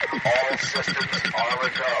All systems are a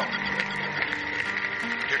go.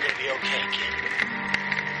 You're gonna be okay, kid.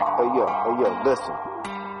 Hey yo, listen.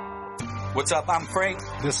 What's up? I'm Frank.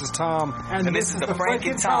 This is Tom. And this is the Frank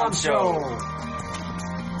and Tom Show.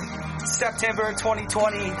 September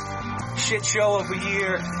 2020. Shit show of the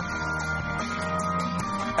year.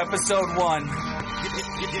 Episode 1.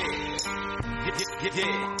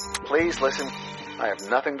 Please listen. I have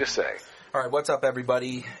nothing to say. Alright, what's up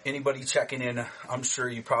everybody? Anybody checking in? I'm sure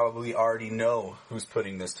you probably already know who's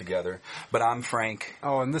putting this together. But I'm Frank.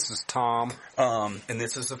 Oh, and this is Tom. And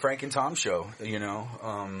this is the Frank and Tom Show, you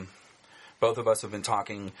know. Both of us have been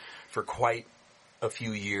talking for quite a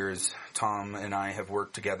few years. Tom and I have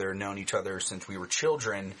worked together, known each other since we were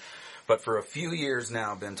children. But for a few years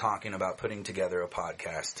now, been talking about putting together a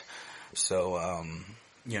podcast. So,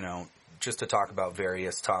 you know, just to talk about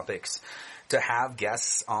various topics, to have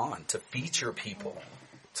guests on, to feature people,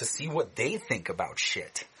 to see what they think about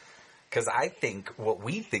shit. Because I think what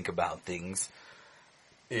we think about things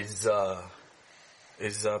is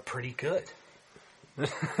pretty good.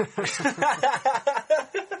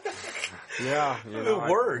 Yeah, you know,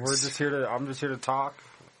 words. I'm just here to talk.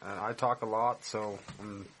 I talk a lot, so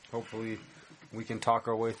hopefully we can talk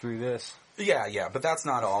our way through this. Yeah, but that's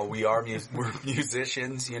not all. We're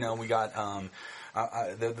musicians, you know. We got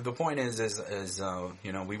the point is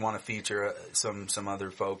you know, we want to feature some other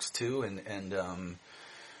folks too, and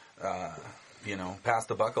you know, pass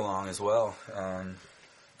the buck along as well.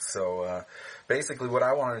 So basically what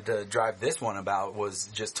I wanted to drive this one about was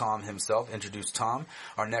just Tom himself, introduce Tom.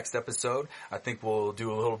 Our next episode, I think we'll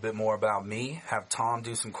do a little bit more about me, have Tom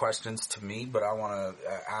do some questions to me, but I want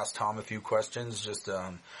to ask Tom a few questions just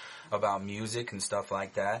about music and stuff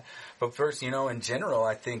like that. But first, you know, in general,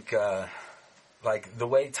 I think like the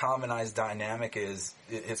way Tom and I's dynamic is,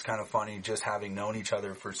 it's kind of funny just having known each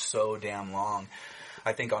other for so damn long.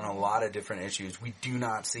 I think on a lot of different issues, we do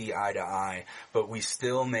not see eye to eye, but we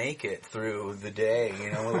still make it through the day, you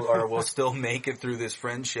know, or we'll still make it through this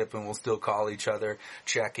friendship and we'll still call each other,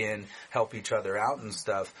 check in, help each other out and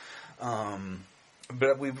stuff.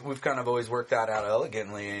 But we've kind of always worked that out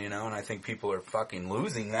elegantly, you know, and I think people are fucking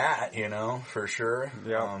losing that, you know, for sure.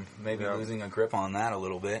 Yeah. Maybe losing a grip on that a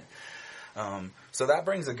little bit. So that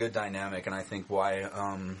brings a good dynamic, and I think why,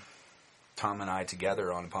 Tom and I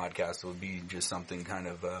together on a podcast would be just something kind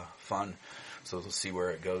of fun. So we'll see where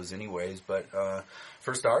it goes anyways. But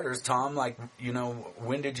for starters, Tom, like, you know,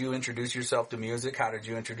 when did you introduce yourself to music? How did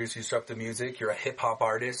you introduce yourself to music? You're a hip-hop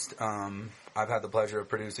artist. I've had the pleasure of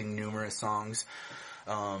producing numerous songs.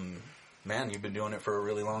 Man, you've been doing it for a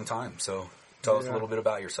really long time. So tell us a little bit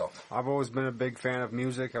about yourself. I've always been a big fan of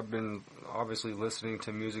music. I've been obviously listening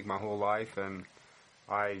to music my whole life, and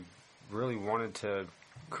I really wanted to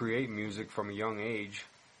create music from a young age.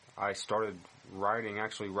 I started writing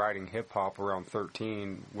hip-hop around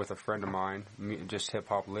 13 with a friend of mine, just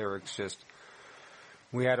hip-hop lyrics.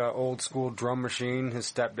 We had an old-school drum machine. His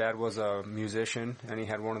stepdad was a musician, and he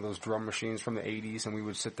had one of those drum machines from the 80s, and we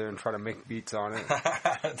would sit there and try to make beats on it.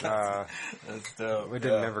 That's dope. We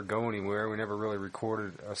didn't ever go anywhere. We never really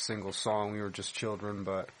recorded a single song. We were just children,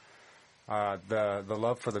 but the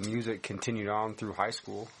love for the music continued on through high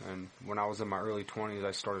school, and when I was in my early 20s,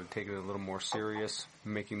 I started taking it a little more serious,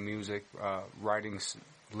 making music, writing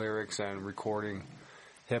lyrics, and recording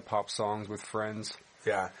hip-hop songs with friends.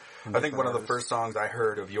 Yeah. I think one of the first songs I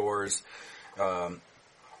heard of yours, I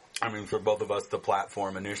mean, for both of us, the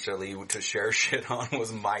platform initially to share shit on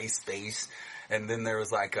was MySpace, and then there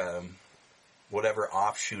was like whatever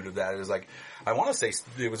offshoot of that. It was like, I want to say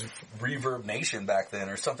it was Reverb Nation back then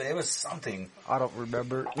or something. It was something. I don't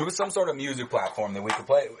remember. It was some sort of music platform that we could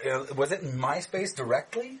play. Was it MySpace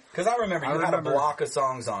directly? Because I remember you had a block of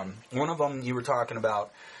songs on. One of them you were talking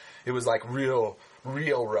about, it was like real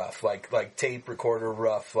rough, like tape recorder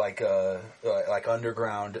rough, like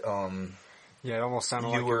underground. Yeah, it almost sounded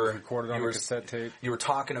like it was recorded on a cassette tape. You were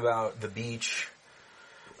talking about the beach,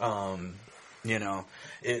 you know,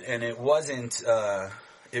 it wasn't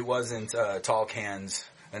Tall Cans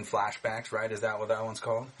and Flashbacks, right? Is that what that one's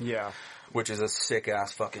called? Yeah. Which is a sick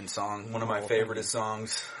ass fucking song. One of my favorite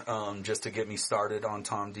songs, just to get me started on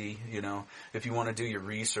Tom D, you know. If you want to do your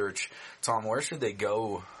research, Tom, where should they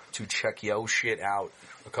go to check yo shit out?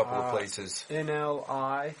 A couple of places.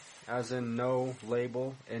 NLI, as in No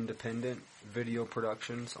Label Independent Video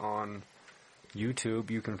Productions on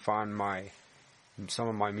YouTube. You can find some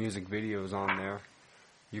of my music videos on there.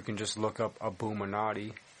 You can just look up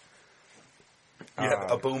Aboominati. You have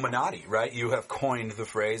Aboominati, right? You have coined the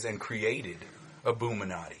phrase and created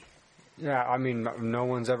Aboominati. Yeah, I mean, no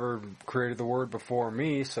one's ever created the word before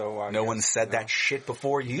me, so... No one said that shit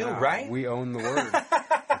before you, right? We own the word.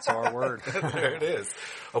 It's word. There it is.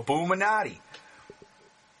 A Boominati.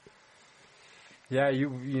 Yeah, you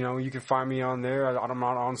know, you can find me on there. I'm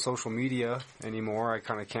not on social media anymore. I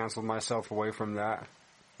kind of canceled myself away from that.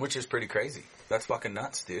 Which is pretty crazy. That's fucking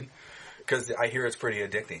nuts, dude. Because I hear it's pretty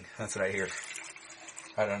addicting. That's what I hear.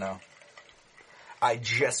 I don't know. I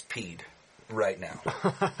just peed right now.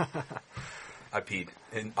 I peed.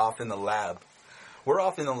 Off in the lab. We're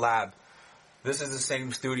off in the lab. This is the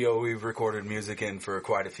same studio we've recorded music in for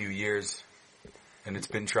quite a few years. And it's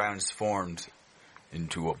been transformed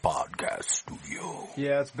into a podcast studio.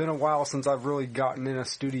 Yeah, it's been a while since I've really gotten in a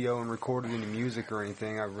studio and recorded any music or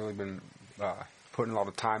anything. I've really been putting a lot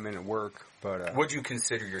of time in at work. But would you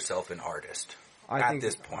consider yourself an artist I at think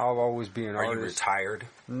this point? I'll always be an artist. Are you retired?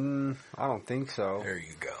 I don't think so. There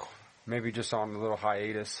you go. Maybe just on a little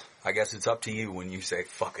hiatus. I guess it's up to you when you say,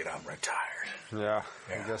 fuck it, I'm retired. Yeah,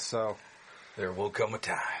 I guess so. There will come a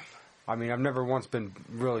time. I mean, I've never once been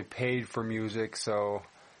really paid for music, so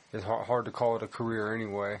it's hard to call it a career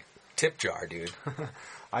anyway. Tip jar, dude.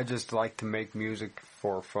 I just like to make music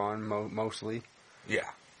for fun, mostly. Yeah.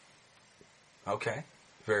 Okay.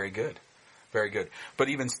 Very good. Very good. But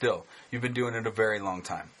even still, you've been doing it a very long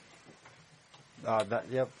time.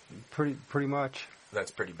 Yep, pretty much.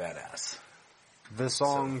 That's pretty badass. The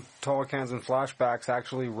song Tall Cans and Flashbacks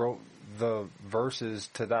actually wrote the verses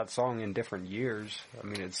to that song in different years. I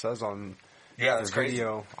mean, it says on the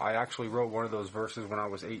video. Crazy. I actually wrote one of those verses when I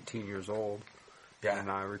was 18 years old. Yeah.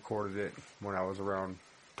 And I recorded it when I was around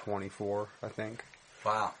 24, I think.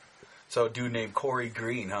 Wow. So a dude named Corey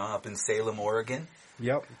Green, huh? Up in Salem, Oregon?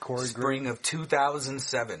 Yep, Corey Green. Spring of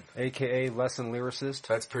 2007. A.K.A. Lesson Lyricist.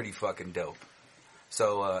 That's pretty fucking dope.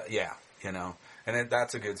 So, yeah, you know. And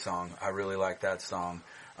that's a good song. I really like that song.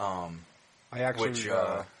 I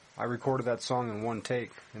recorded that song in one take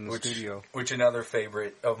in the studio. Which another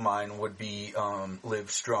favorite of mine would be Live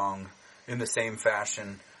Strong, in the same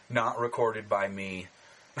fashion. Not recorded by me,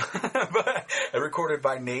 but recorded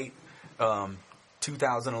by Nate,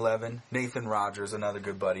 2011. Nathan Rogers, another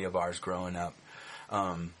good buddy of ours growing up.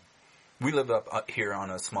 We lived up here on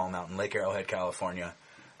a small mountain, Lake Arrowhead, California.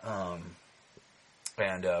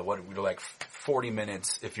 And what we were like 40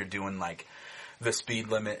 minutes if you're doing like the speed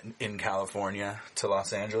limit in California to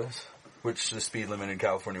Los Angeles, which the speed limit in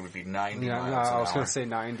California would be 90 miles an hour. I was going to say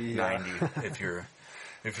 90. 90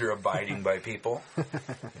 if you're abiding by people,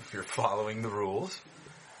 if you're following the rules,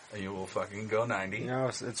 you will fucking go 90. You know,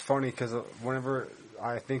 it's funny because whenever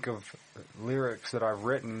I think of lyrics that I've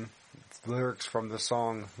written, lyrics from the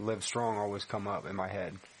song Live Strong always come up in my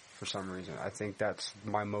head for some reason. I think that's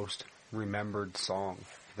my most remembered song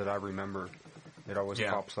that I remember. It always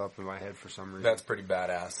pops up in my head for some reason. That's pretty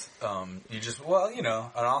badass. You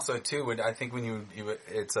know, and also too, I think when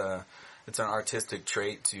it's an artistic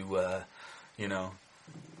trait to, you know,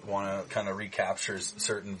 want to kind of recapture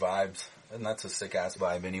certain vibes, and that's a sick ass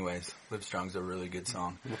vibe, anyways. Live Strong's a really good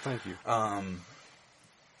song. Well, thank you.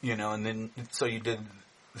 You know, and then so you did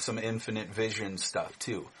some Infinite Vision stuff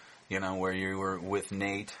too. You know, where you were with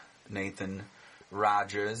Nathan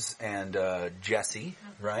Rogers and Jesse,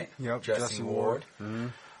 right? Yep, Jesse Ward.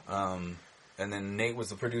 Mm-hmm. And then Nate was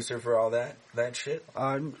the producer for all that shit?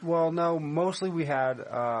 Well, no, mostly we had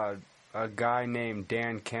a guy named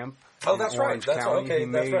Dan Kemp. Oh, that's Orange right. That's County. okay.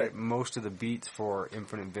 He That's made right. most of the beats for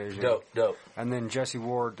Infinite Vision. Dope. And then Jesse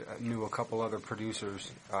Ward knew a couple other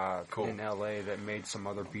producers cool. in L.A. that made some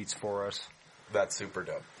other beats for us. That's super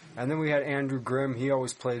dope. And then we had Andrew Grimm. He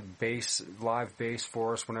always played live bass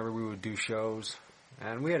for us whenever we would do shows.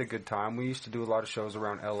 And we had a good time. We used to do a lot of shows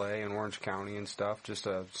around L.A. and Orange County and stuff, just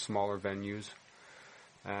smaller venues.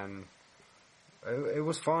 And it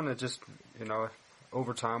was fun. It just, you know,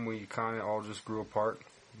 over time we kind of all just grew apart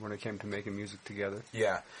when it came to making music together.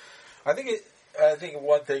 Yeah. I think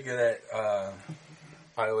one thing that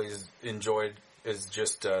I always enjoyed is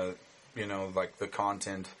just, you know, like the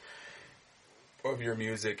content of your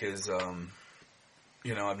music is,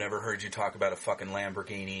 you know, I've never heard you talk about a fucking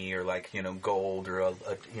Lamborghini or like, you know, gold or a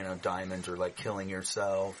you know, diamonds or like killing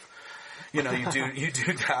yourself. You know, you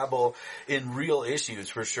do dabble in real issues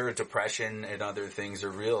for sure. Depression and other things are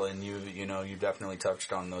real, and you know, you definitely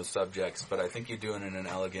touched on those subjects. But I think you do it in an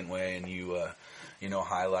elegant way, and you know,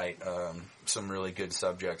 highlight some really good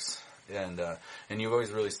subjects, and you've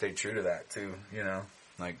always really stayed true to that too. You know,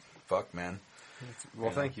 like fuck, man.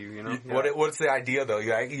 Well, thank you. You know, what's the idea though?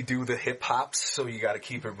 You do the hip hops, so you got to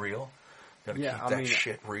keep it real. Gotta keep that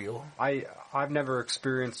shit real. I've never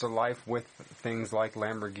experienced a life with things like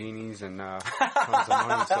Lamborghinis and tons of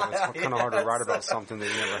money, so it's kind of hard to write about something that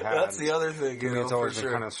you never had. That's the other thing. It's always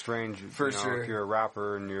been kind of strange. For sure. If you're a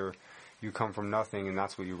rapper and you're you come from nothing and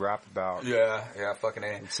that's what you rap about. Yeah, fucking A.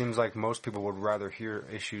 It seems like most people would rather hear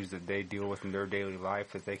issues that they deal with in their daily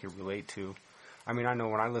life that they could relate to. I mean, I know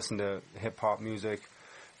when I listen to hip-hop music,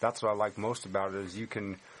 that's what I like most about it, is you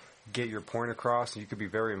can get your point across. You can be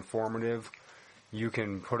very informative. You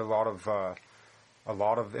can put a lot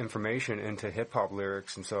of information into hip-hop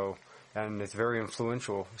lyrics, and it's very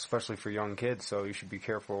influential, especially for young kids, so you should be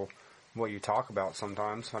careful what you talk about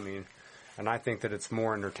sometimes. I mean, and I think that it's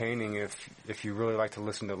more entertaining if you really like to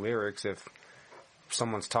listen to lyrics, if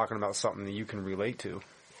someone's talking about something that you can relate to.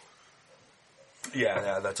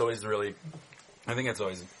 Yeah, that's always really... I think it's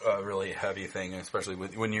always a really heavy thing, especially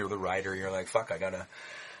when you're the writer. You're like, fuck,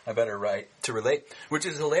 I better write to relate, which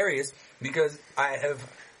is hilarious because I have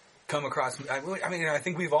come across, I mean, I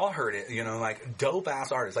think we've all heard it, like dope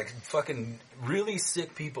ass artists, like fucking really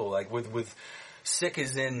sick people, like with sick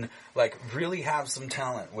as in like really have some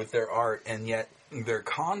talent with their art, and yet their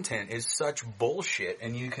content is such bullshit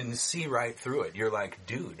and you can see right through it. You're like,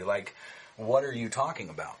 dude, like, what are you talking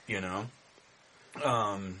about,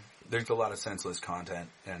 There's a lot of senseless content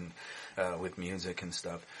and with music and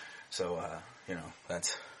stuff. So,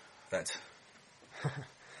 that's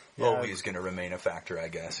always going to remain a factor, I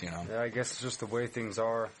guess, Yeah, I guess it's just the way things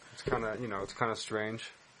are. It's kind of, it's kind of strange.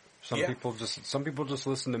 Some people just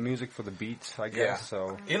listen to music for the beats, I guess. Yeah.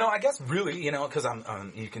 So I guess really, because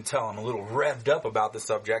I'm you can tell I'm a little revved up about the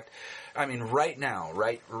subject. I mean, right now,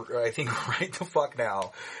 I think right the fuck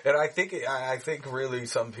now, and I think really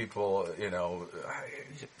some people,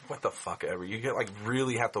 what the fuck ever. You get like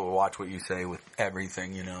really have to watch what you say with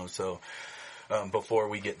everything, So before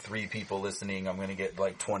we get 3 people listening, I'm going to get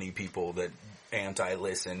like 20 people that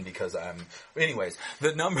anti-listen because anyways,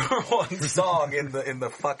 the number 1 song in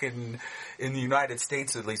the United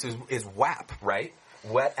States at least is WAP, right?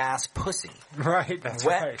 Wet Ass Pussy. Right, that's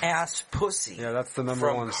right. Wet Ass Pussy. Yeah, that's the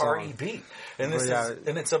number 1 song. From Cardi B. And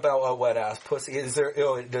and it's about a wet ass pussy. Is there,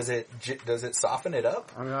 does it soften it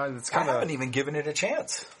up? I mean, I haven't even given it a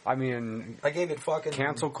chance. I mean, I gave it fucking...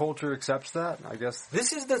 Cancel culture accepts that, I guess.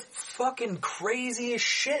 This is the fucking craziest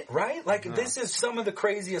shit, right? Like, This is some of the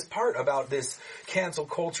craziest part about this cancel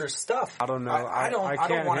culture stuff. I don't know. I don't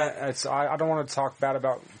want to talk bad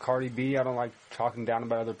about Cardi B. I don't like talking down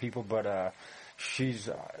about other people, but, she's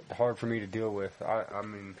hard for me to deal with. I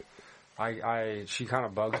mean, she kind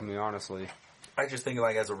of bugs me, honestly. I just think,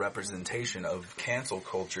 like, as a representation of cancel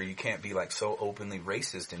culture, you can't be, like, so openly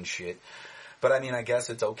racist and shit. But, I mean, I guess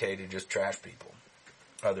it's okay to just trash people.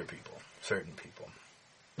 Other people. Certain people.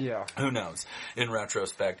 Yeah. Who knows? In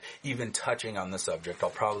retrospect, even touching on the subject, I'll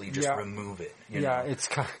probably just remove it. It's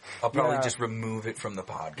kind of... I'll probably just remove it from the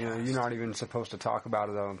podcast. You're not even supposed to talk about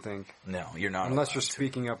it, I don't think. No, you're not. Unless you're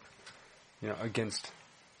speaking up, against...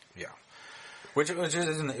 Yeah. Which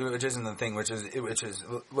isn't the thing, which is,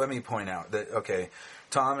 let me point out that, okay,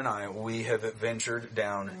 Tom and I, we have ventured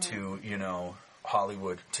down to,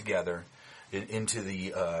 Hollywood together, into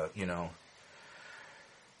the,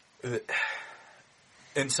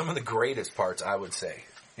 and some of the greatest parts, I would say,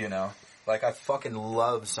 like I fucking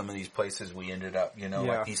love some of these places we ended up,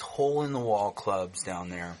 like these hole-in-the-wall clubs down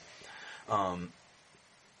there,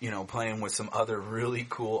 playing with some other really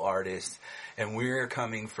cool artists, and we're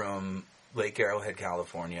coming from Lake Arrowhead,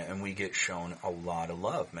 California, and we get shown a lot of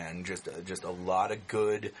love, man. Just a lot of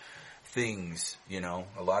good things,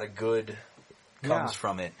 a lot of good comes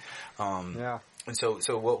from it. And so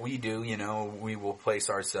what we do, we will place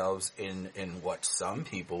ourselves in what some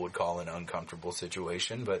people would call an uncomfortable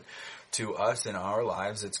situation, but to us in our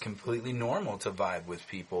lives, it's completely normal to vibe with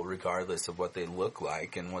people regardless of what they look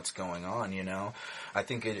like and what's going on, I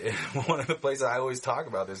think one of the places I always talk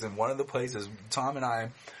about this, and one of the places Tom and I,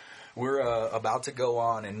 we're about to go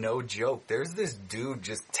on, and no joke, there's this dude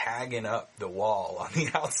just tagging up the wall on the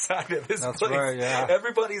outside of this place. Right, yeah.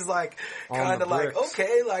 Everybody's like, kind of like,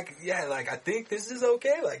 okay, like, yeah, like, I think this is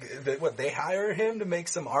okay. Like, what, they hire him to make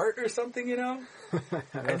some art or something,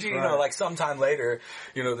 And, like, sometime later,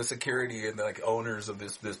 the security and the, like, owners of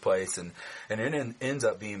this place, and it ends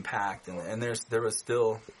up being packed, and there was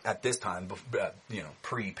still, at this time,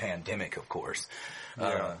 pre-pandemic, of course,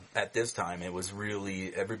 at this time, it was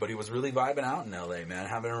really, everybody was really vibing out in LA, man,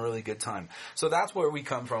 having a really good time. So that's where we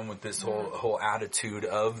come from with this whole attitude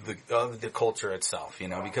of the culture itself,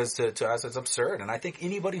 because to us it's absurd. And I think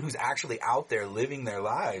anybody who's actually out there living their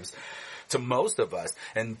lives, to most of us,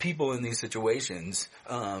 and people in these situations,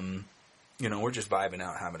 we're just vibing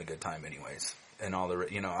out, having a good time anyways. And all the,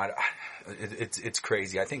 it's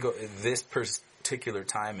crazy. I think this particular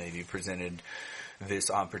time maybe presented this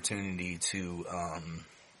opportunity to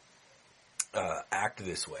act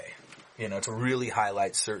this way. to really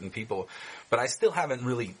highlight certain people. But I still haven't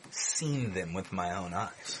really seen them with my own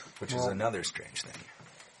eyes, which is another strange thing.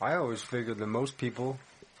 I always figured that most people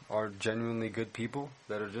are genuinely good people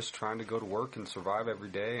that are just trying to go to work and survive every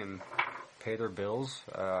day and pay their bills.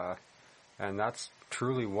 And that's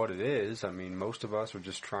truly what it is. I mean, most of us are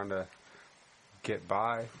just trying to get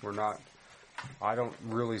by. I don't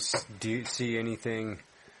really see anything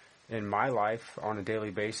in my life on a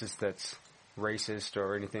daily basis that's racist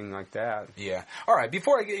or anything like that. Yeah. All right.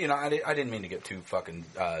 Before I get, I didn't mean to get too fucking,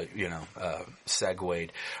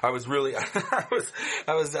 segued. I was really, I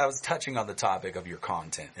was touching on the topic of your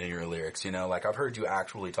content and your lyrics. Like I've heard you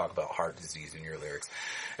actually talk about heart disease in your lyrics,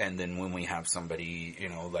 and then when we have somebody,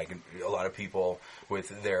 like a lot of people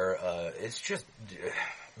with their, it's just.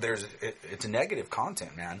 It's negative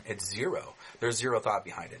content, man. It's zero. There's zero thought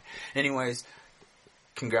behind it. Anyways,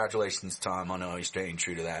 congratulations, Tom. I know you're staying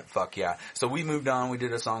true to that. Fuck yeah. So we moved on. We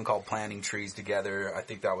did a song called Planting Trees together. I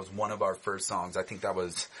think that was one of our first songs. I think that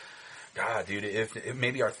was, God, dude, if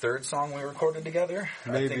maybe our third song we recorded together.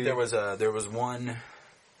 Maybe. I think there was one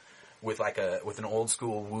with an old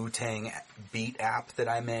school Wu-Tang beat app that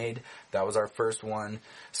I made. That was our first one.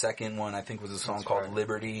 Second one I think was a song called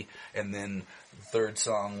Liberty, and then the third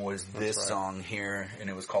song was this song here, and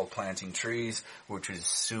it was called Planting Trees, which is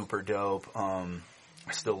super dope. I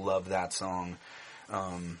still love that song.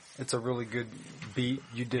 It's a really good beat.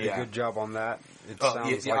 You did a good job on that. It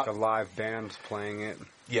sounds like a live band playing it.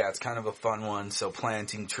 Yeah, it's kind of a fun one. So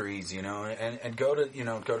Planting Trees, and go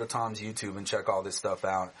to Tom's YouTube and check all this stuff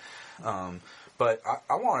out. But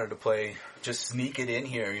I wanted to just sneak it in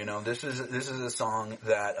here. This is a song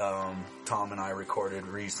that Tom and I recorded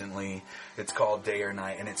recently. It's called Day or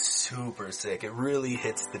Night, and it's super sick. It really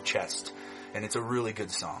hits the chest, and it's a really good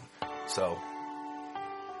song. So.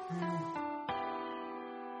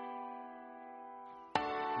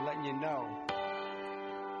 Letting you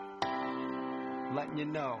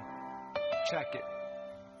know. Check it.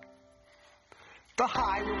 The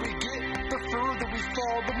higher we get, the further we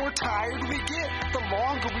fall, the more tired we get, the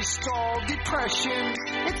longer we stall. Depression,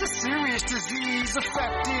 it's a serious disease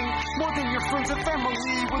affecting more than your friends and family.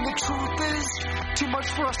 When the truth is too much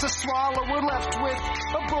for us to swallow, we're left with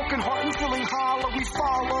a broken heart and feeling hollow. We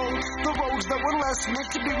follow the roads that were less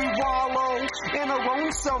meant to be. We wallow in our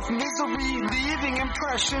own self-misery, leaving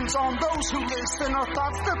impressions on those who listen. Our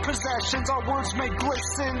thoughts, their possessions, our words may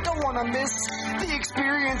glisten. Don't want to miss the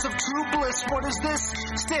experience of true bliss. What is this?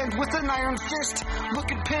 Stand with an iron fist,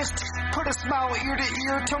 looking pissed, put a smile ear to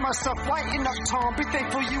ear, tell myself, lighten up, Tom, be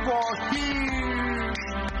thankful you are here.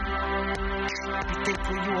 Be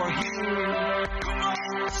thankful you are here.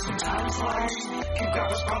 Sometimes life can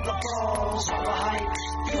grab us by the balls, all the hype,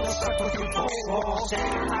 feel us stuck with your four walls, day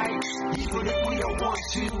or night. Even if we don't want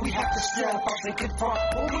to, we have to step up and confront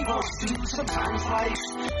what we want to. Sometimes life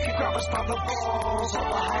can grab us by the balls, all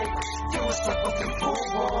the hype, feel us stuck with your four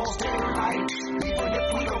walls, day or night. Even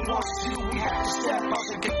if we don't want to, we have to step up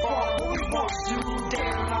and confront what we want to. Day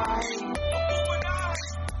or night.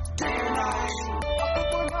 Day or night.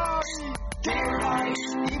 Day or night,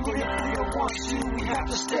 even if we don't want to, we have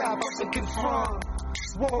to step up and confront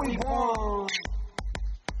what we want.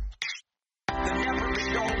 The never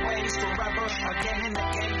is always forever, again in the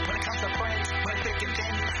game. When it comes to friends, but they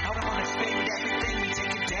continue. I don't want to spend everything, we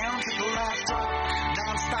take it down to the last drop.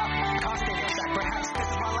 Non-stop, constant attack. Perhaps this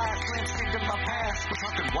is my last glimpse into my past. We're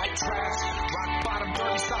talking white trash, rock bottom,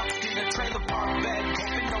 dirty socks in a trailer park bed.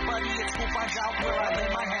 Hoping nobody at school finds out where I lay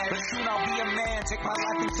my head. But soon I'll be a man, take my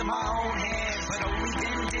life into my own hands. But only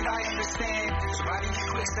then did I understand. Surviving in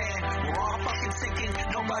quicksand, we're all fucking sinking.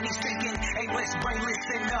 Nobody's thinking, aimless, brainless,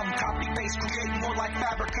 and numb. Copy paste, create more like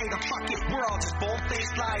fabricator. Fuck it, we're all just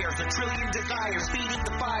bold-faced liars. A trillion desires, feeding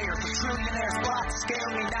the fires. A trillionaires plots, scare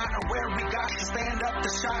me not. Or where we got to stand up, the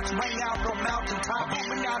shots ring out from mountaintop.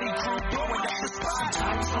 Illuminati crew blowing up the spot.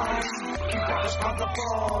 Sometimes life can grab us by the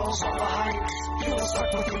balls, all the hype, feel us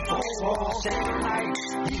stuck with your four walls, day or night.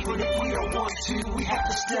 Even if we don't want to, we have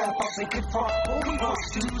to step up and confront what we want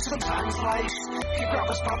to. Sometimes life can grab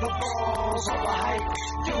us by the balls, all the hype,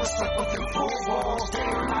 feel us stuck with your four walls, day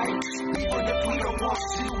or night. Even if we don't want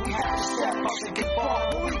to, we have to step up and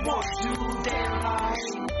confront what we want to. Day or night.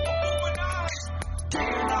 Day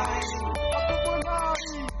or night.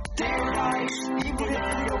 Day or night. Even if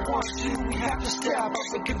we don't want to, we have to step up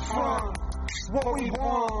and confront what we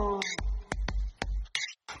want.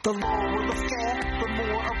 The lower the fall, the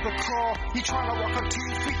more of the crawl. You try to walk on 2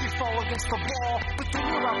 feet, you fall against the wall. But then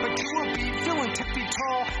you're up into a beat, feeling 10 feet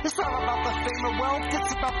tall. It's not about the fame or wealth,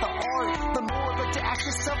 it's about the art. The more that you ask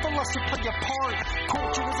yourself, the must have played a part.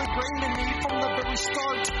 Culture was ingrained in me from the very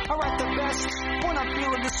start. I write the best when I'm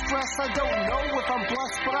feeling distressed. I don't know if I'm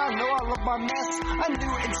blessed, but I know I love my mess. I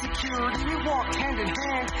knew insecurity, we walked hand in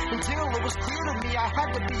hand until it was clear to me I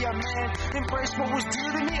had to be a man. Embrace what was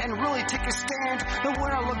dear to me and really take a stand. And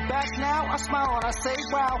when I look back now, I smile and I say,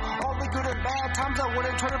 wow, all the good and bad times I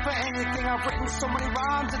wouldn't trade it for anything. I've written so many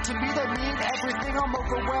rhymes and to me they mean everything. I'm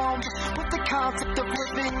overwhelmed with the concept of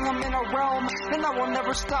living. I'm in a realm and I will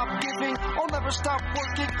never stop giving. I'll never stop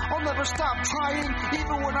working. I'll never stop trying.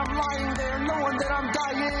 Even when I'm lying there knowing that I'm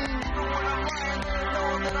dying. Even when I'm lying there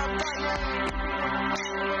knowing that I'm dying.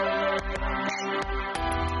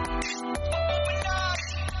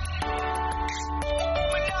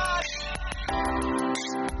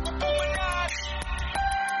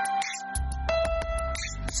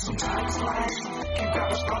 Sometimes life can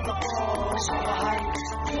grab us by the balls, all the hype,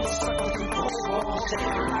 feel us stuck within four walls. Day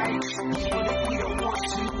or night, even if we don't want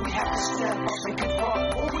to, we have to step up and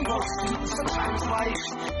confront what we want to. Sometimes life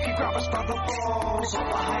can grab us by the balls, all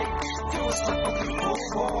the hype, feel us stuck within four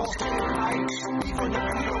walls. Day or night, even if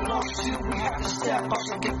we don't want to, we have to step up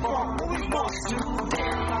and confront what we want to. Day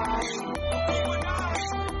or night,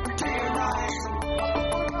 day or night,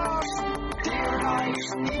 day or night,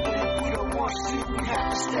 even if we don't want to, we have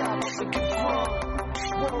to step up and confront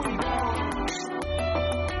what we want.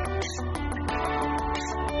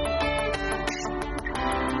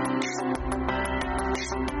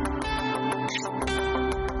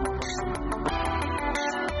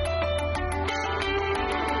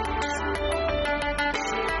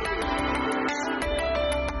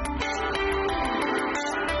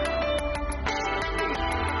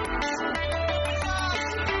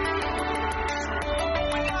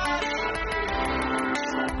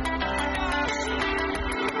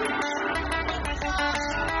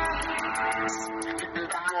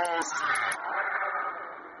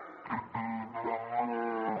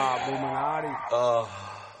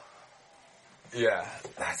 Yeah,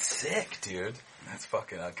 that's sick, dude. That's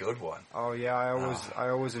fucking a good one. Oh yeah, I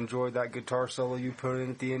always enjoyed that guitar solo you put in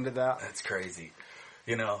at the end of that. That's crazy.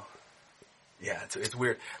 You know, yeah, it's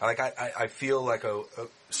weird. Like I feel like a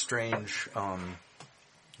strange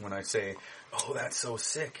when I say, oh, that's so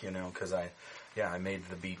sick, you know, because I made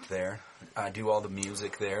the beat there. I do all the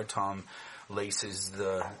music there. Tom laces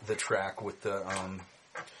the track with the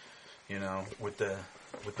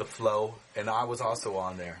with the flow, and I was also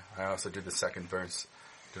on there. I also did the second verse,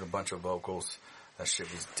 did a bunch of vocals. That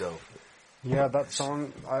shit was dope. Yeah, that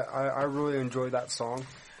song, I really enjoyed that song.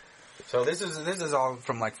 So this is all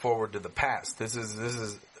from like forward to the past. This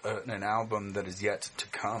is an album that is yet to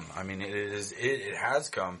come. I mean, it has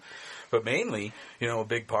come, but mainly, you know, a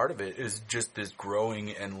big part of it is just this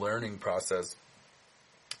growing and learning process.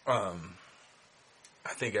 I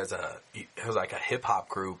think as a hip hop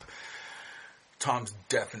group, Tom's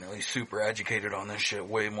definitely super educated on this shit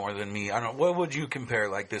way more than me. I don't know, what would you compare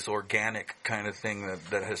like this organic kind of thing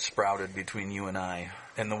that has sprouted between you and I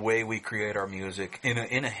and the way we create our music in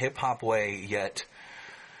a hip hop way, yet,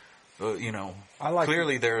 you know,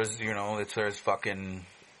 clearly there's fucking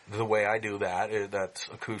the way I do that's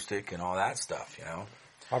acoustic and all that stuff, you know.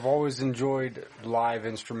 I've always enjoyed live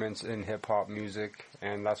instruments in hip hop music,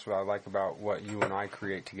 and that's what I like about what you and I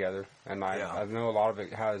create together. And I know a lot of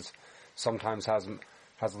it sometimes has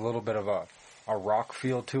a little bit of a rock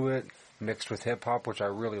feel to it mixed with hip hop, which I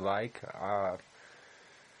really like.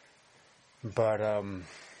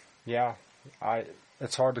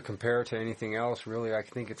 It's hard to compare to anything else, really. I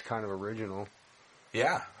think it's kind of original.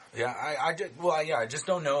 Yeah. I just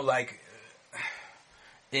don't know, like,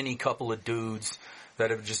 any couple of dudes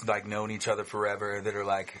that have just, like, known each other forever that are,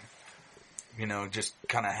 like, you know, just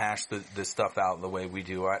kind of hash the stuff out the way we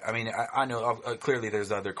do. I mean, I know clearly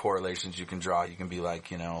there's other correlations you can draw. You can be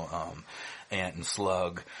like, you know, Ant and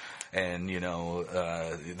Slug, and, you know,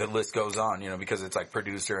 the list goes on, you know, because it's like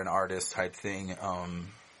producer and artist type thing.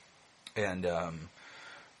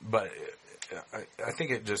 But I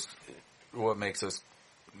think it just, what makes us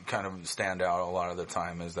kind of stand out a lot of the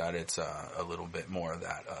time is that it's a little bit more of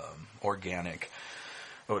that organic,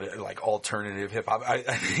 like alternative hip hop.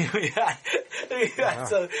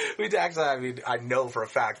 So we actually, I mean, I know for a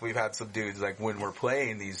fact we've had some dudes, like when we're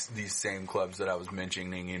playing these same clubs that I was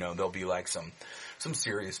mentioning, you know, there'll be like some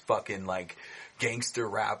serious fucking like gangster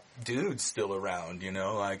rap dudes still around, you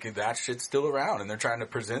know, like that shit's still around, and they're trying to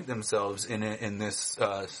present themselves in this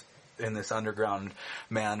underground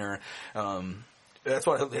manner. It's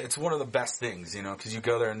one of the best things, you know, because you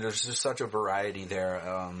go there and there's just such a variety there.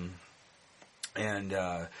 And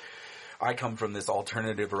I come from this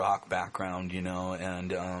alternative rock background, you know,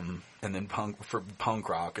 and then punk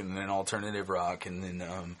rock, and then alternative rock, and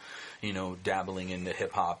then, you know, dabbling into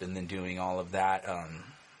hip hop, and then doing all of that,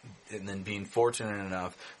 and then being fortunate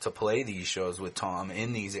enough to play these shows with Tom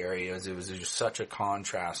in these areas. It was just such a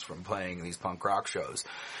contrast from playing these punk rock shows.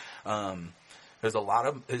 There's a lot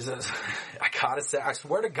of, I gotta say, I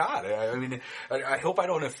swear to God, I mean, I hope I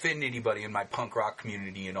don't offend anybody in my punk rock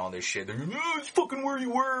community and all this shit. They're, oh, it's fucking where you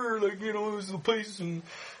were, like, you know, it was the place, and,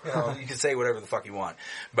 you know, you can say whatever the fuck you want.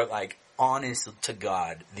 But, like, honest to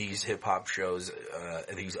God, these hip-hop shows,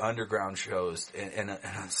 these underground shows, and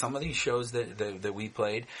some of these shows that we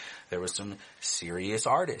played, there was some serious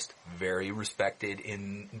artists, very respected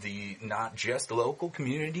in the not just local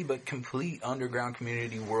community, but complete underground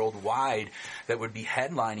community worldwide that would be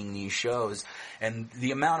headlining these shows. And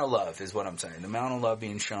the amount of love is what I'm saying. The amount of love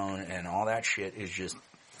being shown and all that shit is just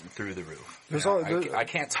through the roof. I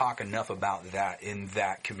can't talk enough about that in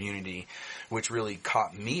that community, which really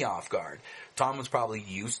caught me off guard. Tom was probably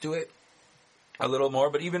used to it a little more,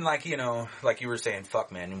 but even like, you know, like you were saying,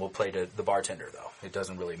 fuck man, we'll play to the bartender though. It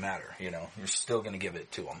doesn't really matter, you know. You're still going to give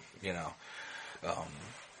it to him, you know.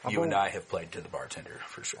 You and I have played to the bartender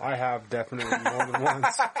for sure. I have definitely more than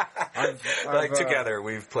once. I've together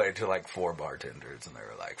we've played to like 4 bartenders, and they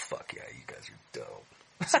were like, "Fuck yeah, you guys are dope."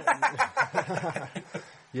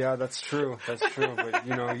 Yeah, that's true. That's true. But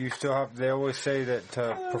you know, you still have. They always say that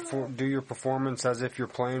to do your performance as if you're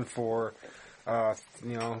playing for,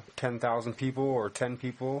 you know, 10,000 people or 10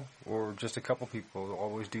 people or just a couple people.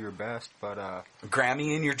 Always do your best. But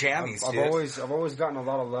Grammy in your jammies, I've always gotten a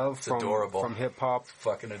lot of love from hip hop.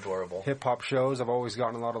 Fucking adorable. Hip hop shows. I've always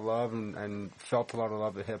gotten a lot of love and felt a lot of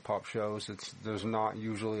love at hip hop shows. There's not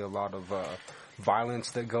usually a lot of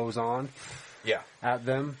violence that goes on. Yeah. At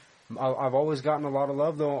them. I've always gotten a lot of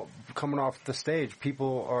love, though, coming off the stage.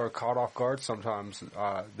 People are caught off guard sometimes.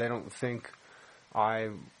 They don't think I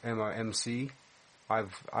am a MC.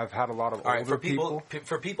 I've had a lot of older people.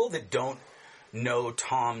 For people that don't know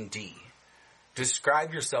Tom D,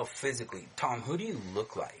 describe yourself physically. Tom, who do you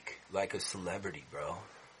look like? Like a celebrity, bro.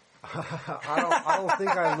 I don't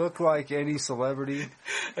think I look like any celebrity.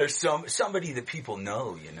 There's somebody that people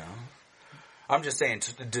know, you know. I'm just saying,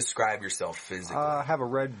 to describe yourself physically. I have a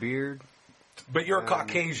red beard. But you're a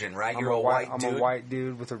Caucasian, right? You're a white dude? I'm a white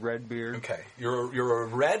dude with a red beard. Okay. You're a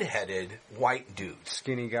red-headed white dude.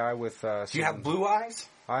 Skinny guy with... Do you have blue eyes?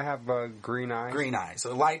 I have green eyes. Green eyes.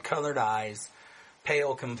 So light-colored eyes,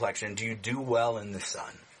 pale complexion. Do you do well in the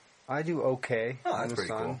sun? I do okay. Oh, that's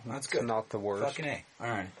pretty cool. That's good. It's not the worst. Fucking A. All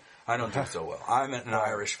right. I don't do so well. I'm an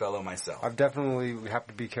Irish fellow myself. I definitely have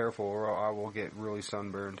to be careful or I will get really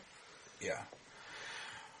sunburned. Yeah.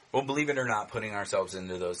 Well, believe it or not, putting ourselves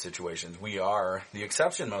into those situations, we are the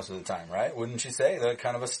exception most of the time, right? Wouldn't you say? They're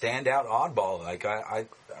kind of a standout oddball. Like, I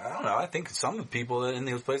don't know. I think some of the people in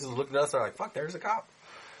those places look at us, they're like, fuck, there's a cop.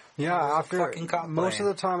 Yeah, most of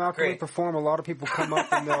the time after we perform, a lot of people come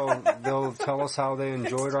up and they'll tell us how they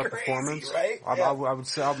enjoyed our performance. Right? Yeah. I would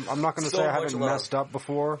say I'm not going to say I haven't messed up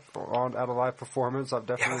before at a live performance. I've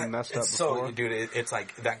definitely messed up before. So, dude, it's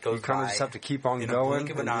like that goes. You kind of just have to keep on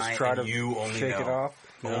going and just try to shake it off.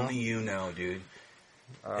 Only you know, dude.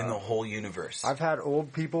 In the whole universe. I've had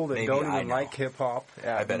old people that don't even like hip-hop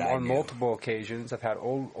on multiple occasions. I've had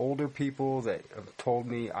older people that have told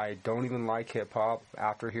me I don't even like hip-hop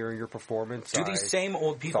after hearing your performance. Do these same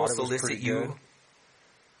old people solicit you?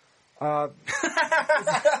 It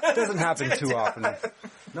doesn't happen too often.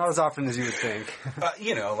 Not as often as you would think.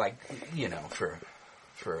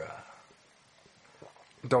 For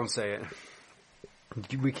Don't say it.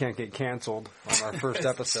 We can't get canceled on our first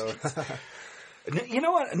episode. You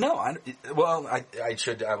know what? No. I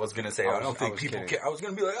was going to say, I don't think people care. I was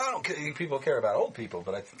going to be like, I don't think people care about old people,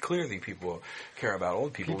 but clearly people care about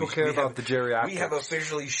old people. People care about the geriatrics. We have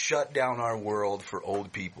officially shut down our world for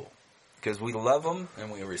old people because we love them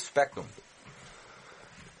and we respect them.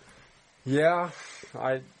 Yeah.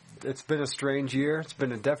 It's been a strange year.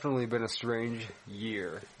 Definitely been a strange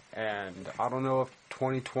year. And I don't know if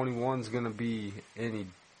 2021 is going to be any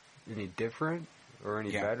different or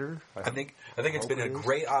any better. I think it's been a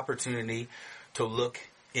great opportunity to look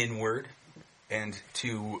inward and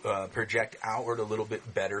to project outward a little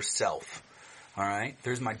bit better self. All right?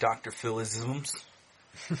 There's my Dr. Philisms.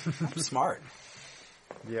 I'm smart.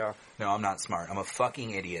 Yeah. No, I'm not smart. I'm a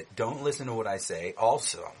fucking idiot. Don't listen to what I say.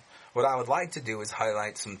 Also, what I would like to do is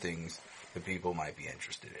highlight some things that people might be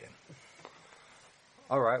interested in.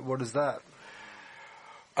 All right, what is that?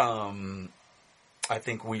 I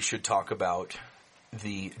think we should talk about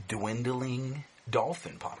the dwindling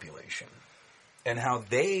dolphin population and how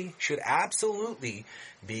they should absolutely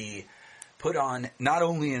be put on not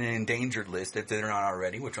only an endangered list if they're not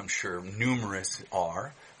already, which I'm sure numerous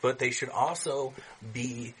are, but they should also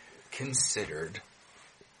be considered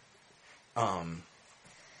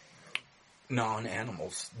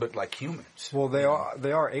non-animals, but like humans. Well, they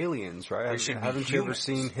are aliens, right? They should be Haven't you ever humans.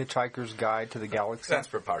 seen Hitchhiker's Guide to the Galaxy? That's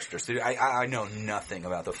preposterous, dude. I know nothing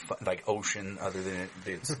about the ocean other than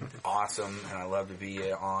it's awesome, and I love to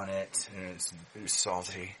be on it, and it's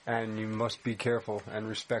salty. And you must be careful and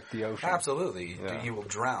respect the ocean. Absolutely, Yeah. you will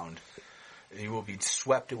drown. You will be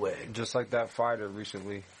swept away. Just like that fighter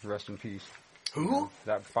recently. Rest in peace. Who?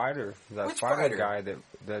 That fighter. That Which fighter fighter? guy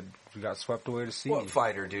that got swept away to sea. What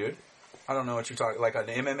fighter, dude? I don't know what you're talking. Like an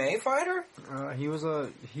MMA fighter? He was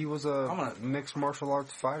a mixed martial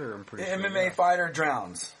arts fighter. I'm pretty The sure. MMA fighter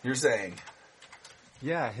drowns. You're saying?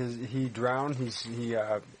 Yeah, he drowned. He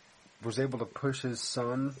was able to push his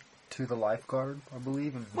son to the lifeguard, I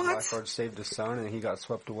believe, and What? the lifeguard saved his son, and he got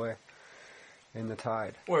swept away in the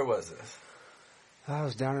tide. Where was this, I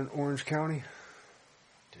was down in Orange County.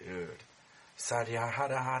 dude?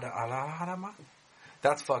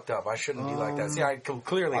 That's fucked up. I shouldn't be like that. See, I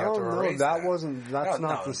clearly I have to don't know. erase That that. wasn't. That's No,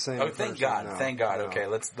 not no. the same. Oh, thank person, God. no, Thank God. no. Okay,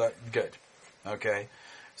 good. Okay,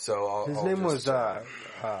 so His I'll name just, was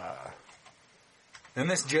and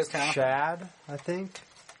this just happened. Shad, I think.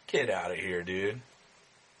 Get out of here, dude.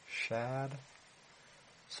 Shad,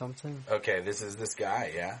 something. Okay, this is this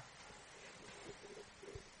guy. Yeah.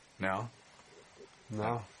 No,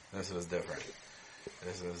 No. this was different.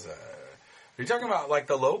 This was. Are you talking about like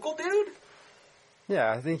the local dude?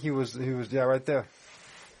 Yeah, I think he was. Yeah, right there.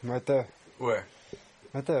 Right there. Where?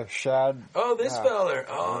 Right there. Shad. Oh, this Yeah. feller.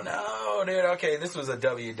 Oh no, dude. Okay, this was a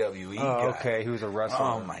WWE guy. Oh, okay. He was a wrestler.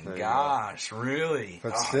 Oh my There you gosh, really? go.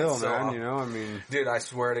 But Oh, still, so man, awful. you know, I mean, Dude, I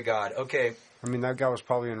swear to God. Okay, that guy was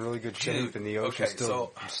probably in really good shape, Dude, and the ocean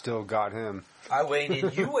okay, still got him. I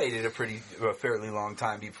waited. You waited a fairly long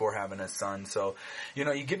time before having a son, so you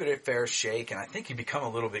know you give it a fair shake, and I think you become a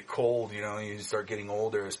little bit cold. You know, you start getting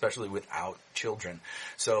older, especially without children.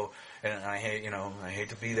 So, and I hate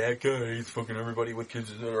to be that guy. He's fucking everybody with kids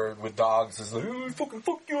or with dogs. Is like, oh, fucking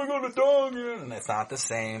fuck you, I got a dog, and it's not the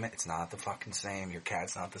same. It's not the fucking same. Your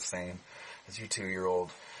cat's not the same as your 2-year-old.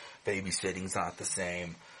 Babysitting's not the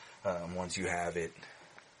same. Once you have it,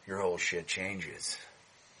 your whole shit changes.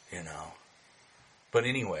 You know. But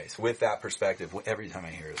anyways, with that perspective, every time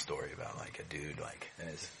I hear a story about like a dude like and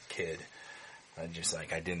his kid, I just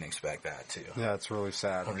like I didn't expect that too. Yeah, it's really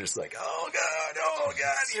sad. I'm just like, oh god,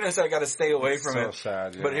 you know. So I got to stay away from so it.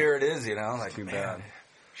 sad. Yeah. But here it is, you know, like too man, bad.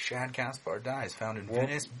 Shad Caspar dies, found in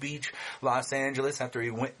Venice Beach, Los Angeles, after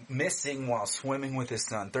he went missing while swimming with his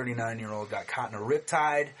son. 39-year-old got caught in a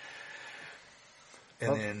riptide.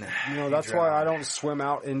 And then that's why I don't swim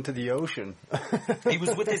out into the ocean. He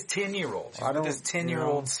was with his 10-year-old. He was with his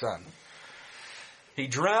 10-year-old son. He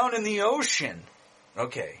drowned in the ocean.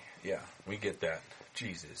 Okay, yeah, we get that.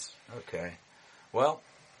 Jesus. Okay. Well,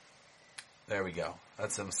 there we go.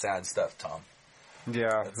 That's some sad stuff, Tom.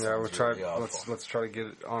 Yeah, That we'll sounds try. really awful. Let's try to get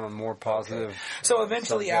it on a more positive. Okay. So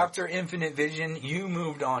eventually, subject. after Infinite Vision, you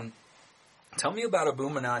moved on. Tell me about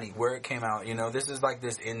Illuminati, where it came out. You know, this is like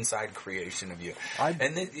this inside creation of you.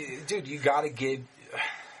 Dude, you got to give.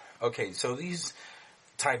 Okay, so these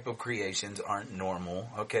type of creations aren't normal.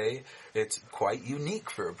 Okay, it's quite unique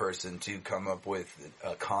for a person to come up with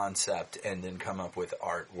a concept and then come up with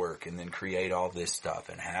artwork and then create all this stuff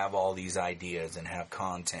and have all these ideas and have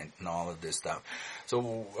content and all of this stuff.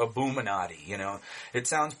 So Illuminati, you know, it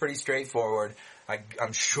sounds pretty straightforward.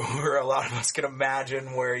 I'm sure a lot of us can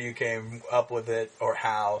imagine where you came up with it or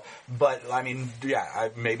how, but I mean, yeah,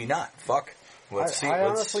 maybe not. Fuck. Let's see. I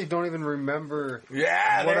honestly don't even remember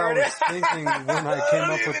Yeah, what there I it was is. thinking when I came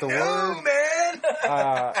up with the word,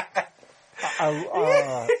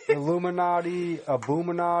 word. Illuminati,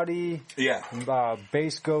 Aboominati, Yeah.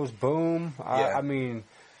 bass goes boom. Yeah. I mean,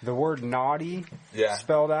 the word naughty Yeah.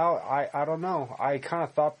 spelled out. I don't know. I kind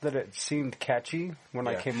of thought that it seemed catchy when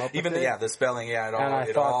I came up with Even it. the spelling, it all, And I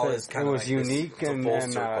it thought all that is it kind of was like unique this, it's a full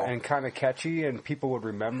circle. and kind of catchy, and people would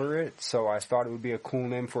remember it. So I thought it would be a cool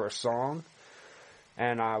name for a song.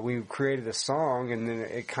 And we created a song, and then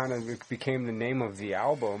it became the name of the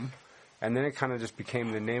album, and then it kind of just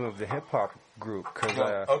became the name of the hip hop group.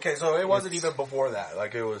 Okay, so it wasn't even before that.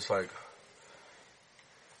 Like it was like.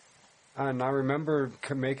 And I remember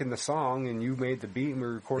making the song, and you made the beat, and we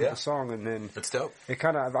recorded the song, and then It's dope.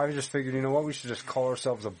 I just figured, you know what, we should just call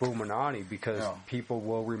ourselves Aboominati because people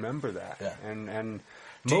will remember that. Yeah. And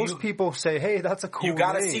Do most you- people say, hey, that's a cool You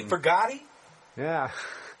got a name. seat for Gotti? Yeah.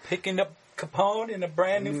 Picking up Capone in a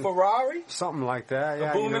brand new Ferrari? Something like that,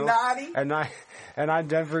 yeah. A Boominati? And I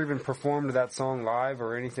never even performed that song live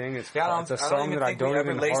or anything. It's a song that I don't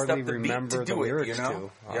even hardly remember the lyrics to.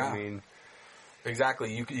 Yeah. I mean,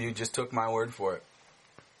 exactly. You just took my word for it.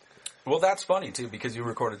 Well, that's funny too, because you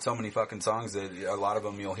recorded so many fucking songs that a lot of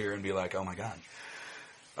them you'll hear and be like, "Oh my god,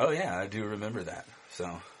 oh yeah, I do remember that."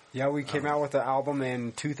 So yeah, we came out with the album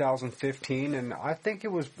in 2015, and I think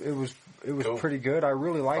it was cool. Pretty good. I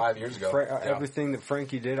really liked 5 years ago. Everything that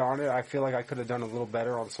Frankie did on it. I feel like I could have done a little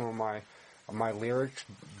better on some of my lyrics,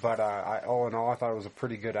 but all in all, I thought it was a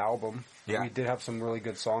pretty good album. Yeah. We did have some really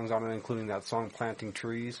good songs on it, including that song "Planting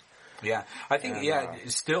Trees." Yeah, I think,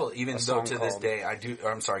 still, even though to this day, I do,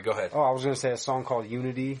 I'm sorry, go ahead. Oh, I was going to say a song called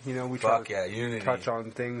Unity. You know, we try to Unity. touch on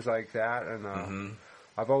things like that, and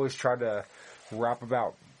I've always tried to rap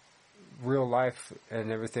about real life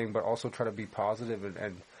and everything, but also try to be positive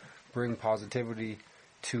and bring positivity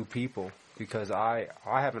to people, because I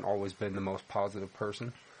haven't always been the most positive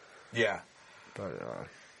person. Yeah. But,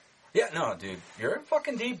 yeah, no, dude, you're a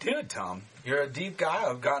fucking deep dude, Tom. You're a deep guy.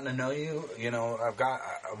 I've gotten to know you. You know, I've got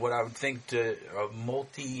what I would think to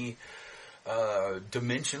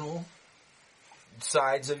multi-dimensional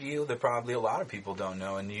sides of you that probably a lot of people don't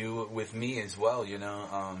know, and you with me as well, you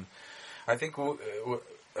know. I think a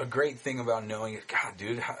great thing about knowing it, God,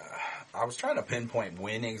 dude, I was trying to pinpoint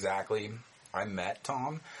when exactly I met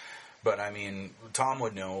Tom. But I mean, Tom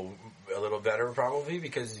would know a little better probably,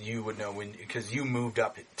 because you would know because you moved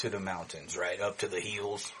up to the mountains, right? Up to the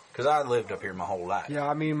hills. Because I lived up here my whole life. Yeah,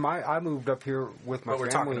 I mean, I moved up here with my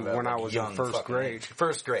family when I was in first grade.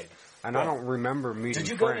 First grade. And I don't remember meeting Did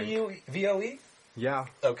you Frank. go to VOE? Yeah.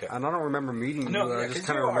 Okay. And I don't remember meeting you. No, I just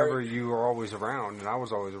kind of remember you were always around, and I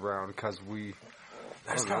was always around because we...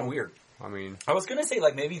 That's kind of weird. I mean... I was going to say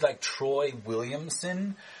maybe Troy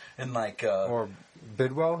Williamson and or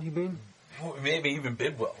Bidwell, you mean? Maybe even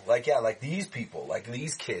Bidwell. These people,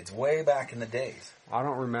 these kids, way back in the days. I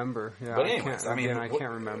don't remember. Yeah, but anyways, I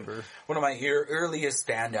can't remember. One of my earliest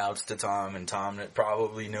standouts to Tom, and Tom that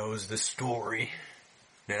probably knows the story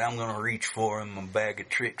that I'm going to reach for in my bag of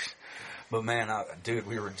tricks. But man, dude,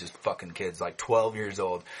 we were just fucking kids, 12 years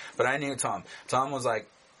old. But I knew Tom. Tom was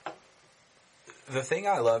the thing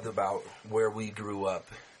I loved about where we grew up.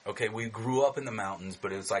 Okay, we grew up in the mountains,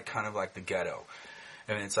 but it was kind of like the ghetto.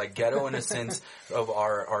 And it's ghetto in a sense of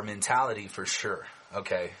our mentality for sure.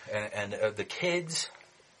 Okay. And the kids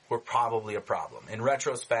were probably a problem in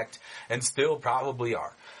retrospect, and still probably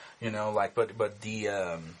are, but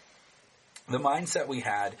the mindset we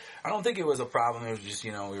had, I don't think it was a problem. It was just,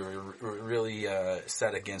 we were really,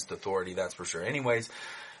 set against authority. That's for sure. Anyways,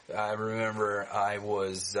 I remember I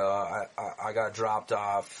got dropped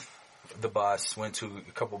off the bus, went to a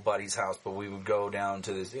couple buddies' house, but we would go down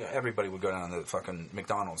to this, everybody would go down to the fucking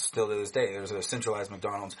McDonald's. Still to this day, there's a centralized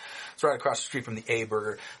McDonald's. It's right across the street from the A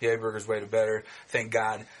Burger. The A Burger's way better. Thank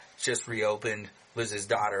God. Just reopened. Liz's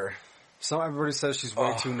daughter. So everybody says she's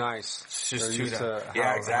way too nice. She's too nice.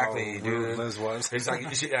 Yeah, exactly, how dude. Rude Liz was. It's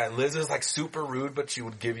Liz is super rude, but she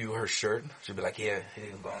would give you her shirt. She'd be like, yeah,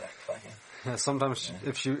 you can buy that fucking. Yeah, sometimes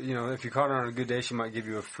if you caught her on a good day, she might give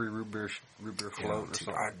you a free root beer float or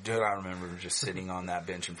something. I remember just sitting on that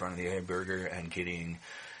bench in front of the A Burger and getting,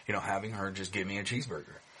 having her just give me a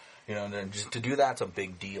cheeseburger. And then just to do that's a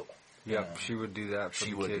big deal. Yep, she would do that for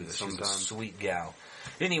the kids sometimes. She's a sweet gal.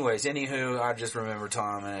 Anyways, anywho, I just remember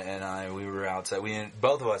Tom and I, we were outside.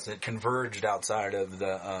 Both of us had converged outside of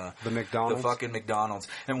the McDonald's? the fucking McDonald's.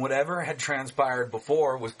 And whatever had transpired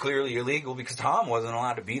before was clearly illegal because Tom wasn't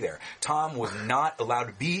allowed to be there. Tom was not allowed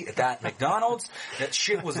to be at that McDonald's. That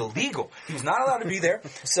shit was illegal. He was not allowed to be there.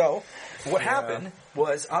 So, what happened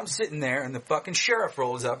was I'm sitting there and the fucking sheriff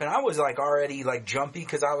rolls up and I was already jumpy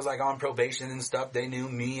because I was on probation and stuff. They knew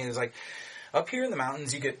me and it was up here in the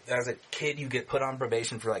mountains, as a kid, you get put on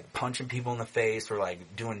probation for punching people in the face or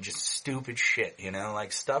doing just stupid shit,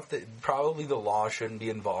 stuff that probably the law shouldn't be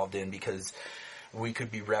involved in because we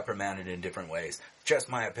could be reprimanded in different ways. Just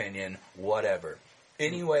my opinion, whatever.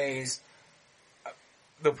 Anyways,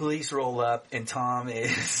 the police roll up and Tom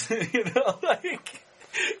is, this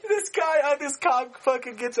cop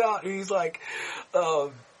fucking gets out and he's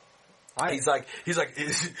he's like,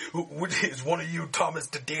 is one of you Thomas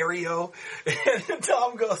Daddario? And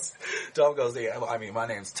Tom goes, yeah, I mean, my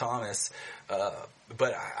name's Thomas,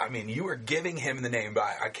 but I mean, you were giving him the name, but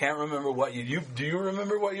I can't remember what do you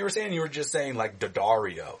remember what you were saying? You were just saying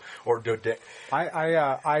Daddario or it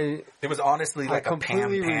was honestly I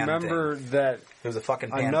completely remember thing. That it was a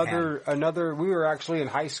fucking another, we were actually in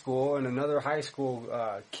high school and another high school,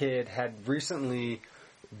 kid had recently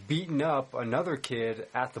beating up another kid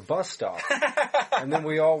at the bus stop. And then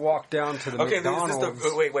we all walked down to the McDonald's.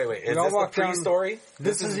 Wait. Is this the pre-story?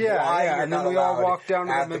 This is why you're and not then we all allowed walked down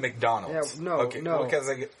to at the McDonald's. Yeah, no, okay, no.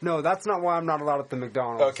 No, that's not why I'm not allowed at the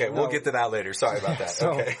McDonald's. Okay, we'll get to that later. Sorry about that.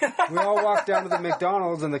 So okay. we all walked down to the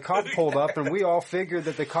McDonald's and the cop pulled up and we all figured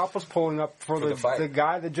that the cop was pulling up for the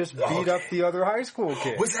guy that just beat up the other high school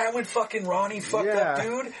kid. Was that when fucking Ronnie fucked up,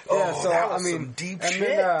 dude? Yeah, so that was some deep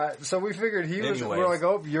shit. Then, so we figured we're like,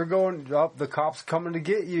 oh, you're going up, the cop's coming to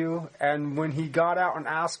get you. And when he got out and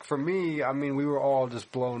asked for me, I mean, we were all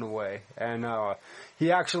just blown away. And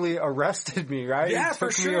he actually arrested me, right? Yeah,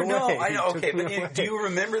 for sure. No, I know. Okay, but do you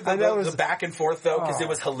remember the back and forth, though? Because it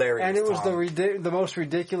was hilarious. And it was the most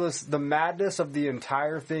ridiculous, the madness of the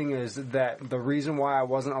entire thing is that the reason why I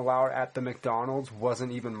wasn't allowed at the McDonald's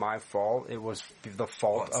wasn't even my fault. It was the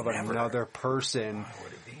fault of another person. Why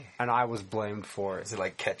would it be? And I was blamed for it. Is it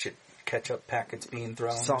like ketchup packets being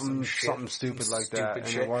thrown? Something stupid like that. And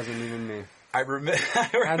it wasn't even me. I remember.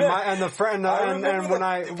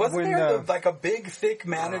 Like a big, thick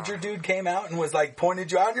manager dude came out and was like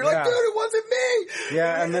pointed you out, and you're like, dude, it wasn't me.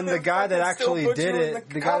 Yeah, and then the guy that actually did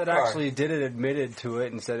it, admitted to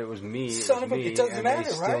it and said it was me. It doesn't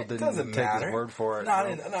matter, right? It doesn't take matter. His word for it. Not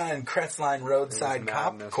in Crestline roadside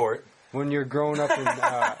cop court. When you're growing up in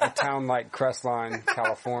a town like Crestline,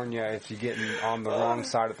 California, if you get on the wrong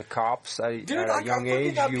side of the cops at a young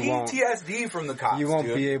age, you won't PTSD from the cops. You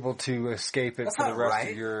won't be able to escape it for the rest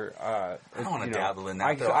of your. I don't want to dabble in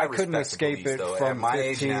that. I couldn't escape it from at my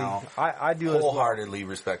 15. age now. I do wholeheartedly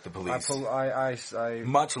respect the police. I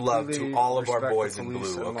much love really to all of our boys in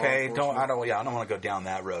police blue. and Okay, I don't want to go down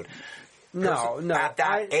that road. No. At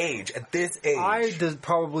this age, that's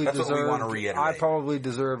what we want to reiterate. I probably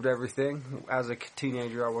deserved everything. As a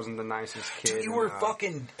teenager, I wasn't the nicest kid. Dude, you were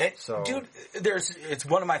dude, it's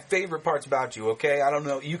one of my favorite parts about you, okay? I don't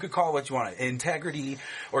know, you could call it what you want, integrity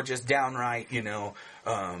or just downright,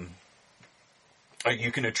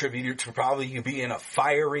 you can attribute it to probably you being a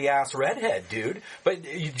fiery ass redhead, dude. But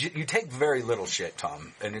you take very little shit,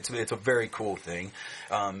 Tom, and it's a very cool thing.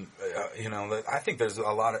 I think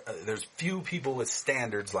there's few people with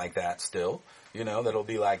standards like that still. That'll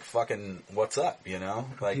be like, fucking, what's up,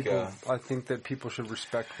 Like, I think that people should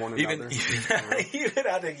respect one another. Even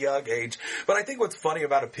at a young age. But I think what's funny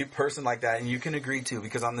about a person like that, and you can agree too,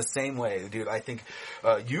 because I'm the same way, dude, I think,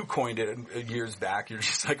 you coined it years back, you're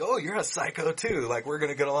just like, oh, you're a psycho too, like, we're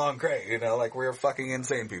gonna get along great, like, we're fucking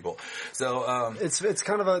insane people. So, it's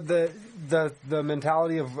kind of the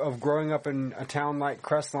mentality of growing up in a town like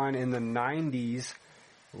Crestline in the 90s,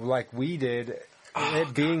 like we did,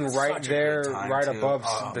 it being right there, right above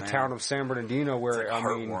the town of San Bernardino, where,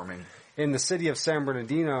 in the city of San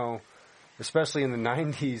Bernardino, especially in the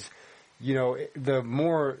 90s,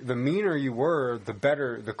 the meaner you were, the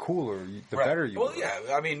better, the cooler, better you were. Well,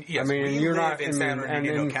 yeah, yes, you're not in San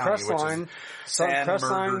Bernardino County, Crestline.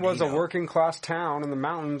 Crestline was a working class town in the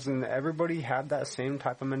mountains, and everybody had that same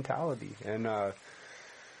type of mentality. And,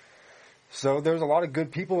 so there's a lot of good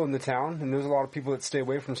people in the town, and there's a lot of people that stay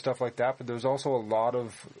away from stuff like that. But there's also a lot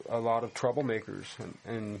of troublemakers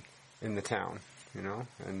in the town,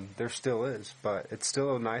 and there still is. But it's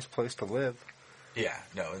still a nice place to live. Yeah,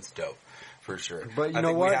 no, it's dope for sure. But I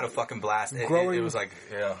think what? We had a fucking blast. It was like,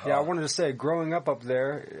 I wanted to say, growing up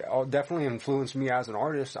there, definitely influenced me as an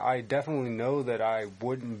artist. I definitely know that I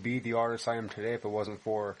wouldn't be the artist I am today if it wasn't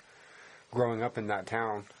for growing up in that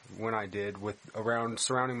town when I did,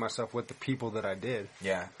 surrounding myself with the people that I did.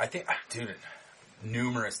 Yeah, I think, dude,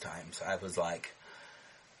 numerous times I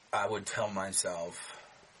would tell myself,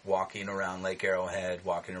 walking around Lake Arrowhead,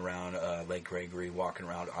 walking around Lake Gregory, walking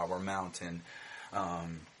around our mountain,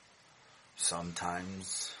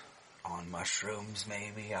 sometimes on mushrooms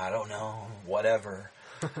maybe, I don't know, whatever.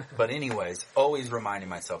 But anyways, always reminding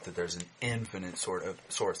myself that there's an infinite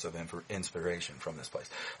source of inspiration from this place.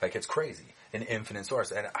 Like, it's crazy. An infinite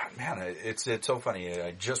source. And man, it's so funny.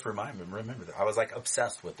 I just remember that. I was like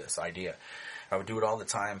obsessed with this idea. I would do it all the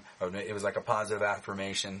time. It was like a positive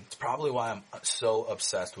affirmation. It's probably why I'm so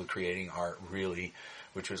obsessed with creating art, really,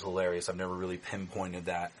 which was hilarious. I've never really pinpointed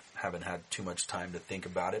that. Haven't had too much time to think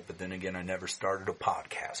about it. But then again, I never started a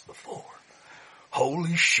podcast before.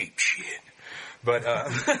 Holy sheep shit. But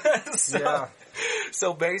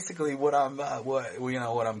so basically, what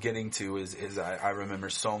I'm getting to is I remember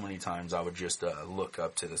so many times I would just look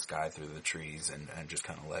up to the sky through the trees and just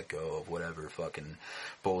kind of let go of whatever fucking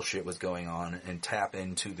bullshit was going on and tap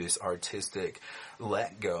into this artistic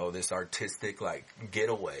let go, this artistic like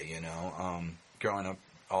getaway. Growing up,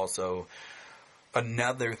 also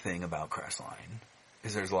another thing about Crestline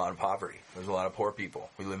is there's a lot of poverty. There's a lot of poor people.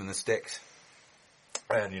 We live in the sticks.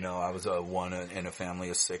 And, you know, I was one in a family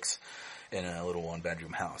of 6 in a little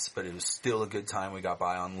 1-bedroom house. But it was still a good time. We got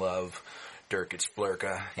by on love, Durkich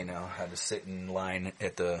Splurka, you know, had to sit in line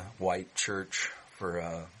at the white church for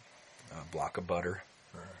a block of butter.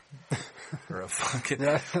 Or a fucking,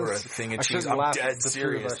 or a thing of cheese. I'm dead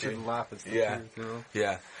serious, dude. I shouldn't laugh. It's the truth, you know?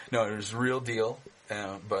 Yeah. No, it was a real deal.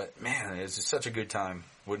 But, man, it was just such a good time.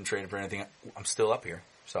 Wouldn't trade it for anything. I'm still up here.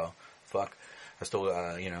 So, fuck. I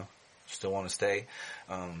still, you know, still want to stay.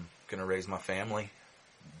 Gonna raise my family.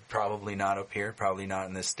 Probably not up here. Probably not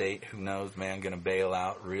in this state. Who knows, man? Gonna bail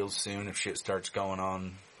out real soon if shit starts going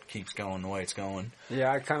on. Keeps going the way it's going.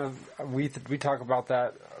 Yeah, I kind of, we talk about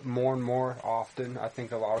that more and more often. I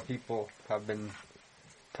think a lot of people have been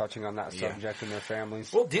touching on that subject in their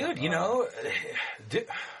families. Well, dude, you know,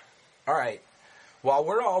 all right. While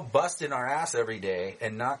we're all busting our ass every day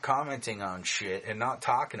and not commenting on shit and not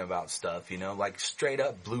talking about stuff, you know, like straight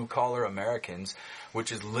up blue collar Americans,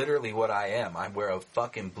 which is literally what I am. I wear a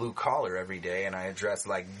fucking blue collar every day and I address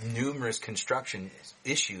like numerous construction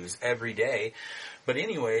issues every day. But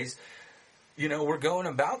anyways, you know, we're going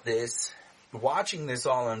about this, watching this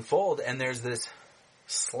all unfold, and there's this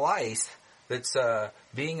slice that's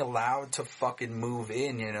being allowed to fucking move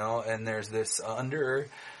in, you know, and there's this I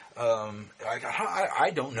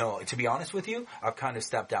don't know. To be honest with you, I've kind of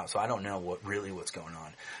stepped out, so I don't know what's going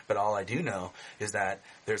on. But all I do know is that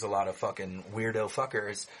there's a lot of fucking weirdo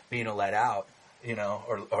fuckers being let out, you know,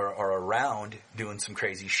 or around doing some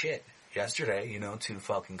crazy shit. Yesterday, you know, 2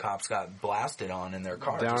 fucking cops got blasted on in their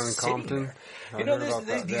car. Down in Compton. You know,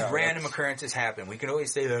 these random occurrences happen. We can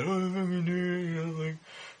always say that, you know, like,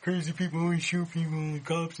 crazy people always shoot people and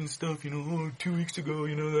cops and stuff, you know, 2 weeks ago,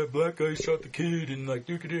 you know, that black guy shot the kid and like,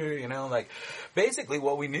 you know, like, basically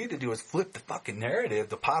what we need to do is flip the fucking narrative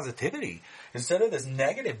to positivity. Instead of this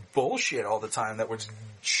negative bullshit all the time that we're just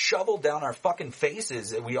shoveled down our fucking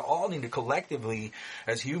faces, we all need to collectively,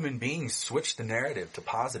 as human beings, switch the narrative to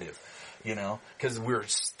positive. You know, because we're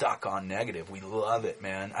stuck on negative. We love it,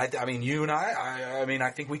 man. I mean, you and I mean,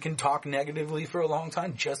 I think we can talk negatively for a long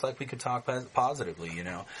time, just like we could talk positively, you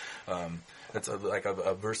know. That's a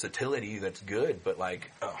versatility that's good, but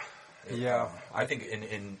like, I think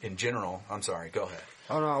in general, I'm sorry, go ahead.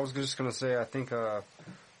 Oh, no, I was just going to say, I think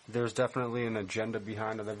there's definitely an agenda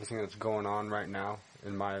behind everything that's going on right now,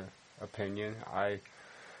 in my opinion. I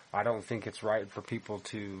don't think it's right for people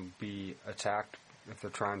to be attacked if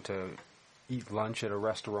they're trying to eat lunch at a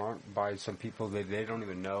restaurant by some people they don't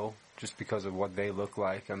even know just because of what they look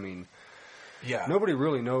like. I mean, nobody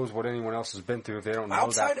really knows what anyone else has been through if they don't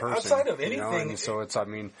know that person. Outside of anything. You know? And so it's, I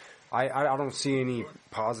mean, I don't see any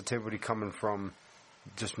positivity coming from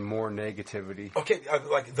just more negativity. Okay,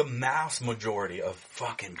 like the mass majority of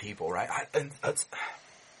fucking people, right?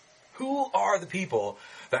 Who are the people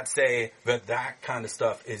that say that kind of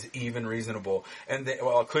stuff is even reasonable? And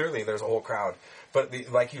well, clearly there's a whole crowd. But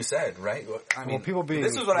like you said, right? I mean, people being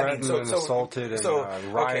threatened and assaulted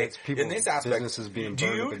and riots, people, in this aspect, businesses being burned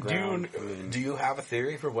to the ground. Do you have a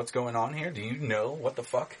theory for what's going on here? Do you know what the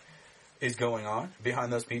fuck is going on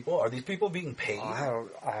behind those people? Are these people being paid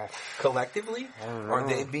collectively? I don't know. Are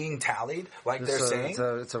they being tallied like they're saying?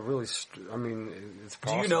 It's a really, I mean, it's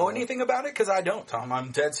possible. Do you know anything about it? Because I don't, Tom.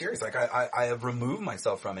 I'm dead serious. Like, I have removed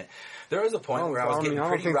myself from it. There was a point where I was getting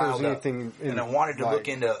pretty riled up, and I wanted to look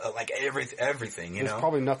into, like, everything, you know? There's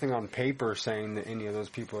probably nothing on paper saying that any of those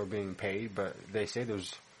people are being paid, but they say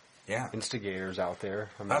there's instigators out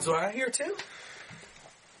there. I mean, that's what I hear, too.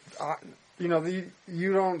 You know,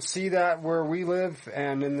 you don't see that where we live,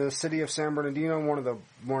 and in the city of San Bernardino,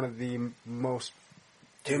 one of the most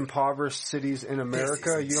impoverished cities in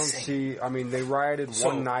America. You don't see. I mean, they rioted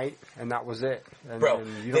one night, and that was it. And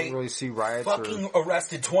you don't really see riots. Fucking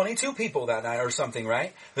arrested 22 people that night or something,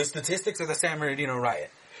 right? The statistics of the San Bernardino riot,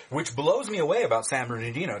 which blows me away about San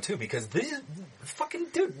Bernardino too, because this is fucking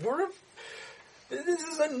dude. This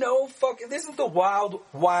is the wild,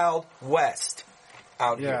 wild west.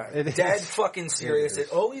 Out here. It dead is. Fucking serious.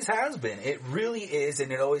 It always has been. It really is,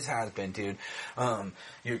 and it always has been, dude.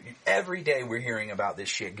 Every day we're hearing about this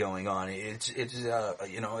shit going on. It's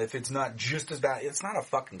you know, if it's not just as bad, it's not a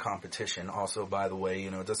fucking competition. Also, by the way, you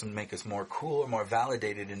know, it doesn't make us more cool or more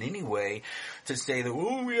validated in any way to say that,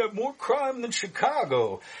 oh, we have more crime than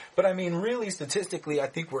Chicago. But I mean, really, statistically, I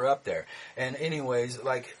think we're up there. And anyways,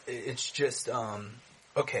 like, it's just,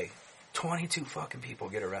 okay, 22 fucking people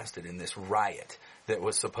get arrested in this riot that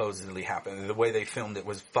was supposedly happening. The way they filmed it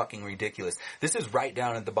was fucking ridiculous. This is right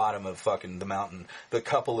down at the bottom of fucking the mountain. The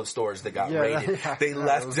couple of stores that got raided. They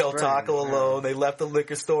left Del Taco alone. They left the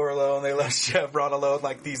liquor store alone. They left Chevron alone.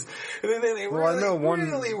 Like these, they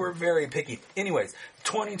really were very picky. Anyways,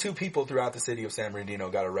 22 people throughout the city of San Bernardino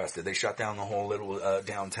got arrested. They shut down the whole little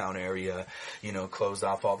downtown area, closed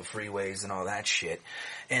off all the freeways and all that shit.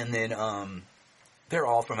 And then they're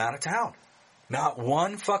all from out of town. Not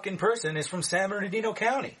one fucking person is from San Bernardino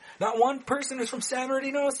County. Not one person is from San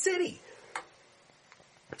Bernardino City.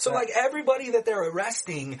 So like everybody that they're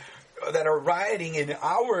arresting that are rioting in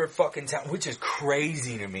our fucking town, which is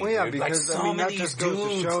crazy to me. Well, yeah, dude. because like some of these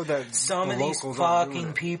dudes, some of these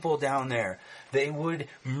fucking people down there, they would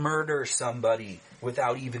murder somebody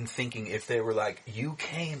without even thinking if they were like, you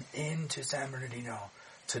came into San Bernardino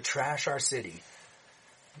to trash our city.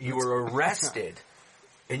 You were arrested.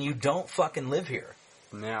 And you don't fucking live here.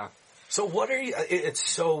 Yeah. So what are you... It's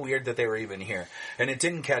so weird that they were even here. And it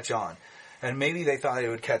didn't catch on. And maybe they thought it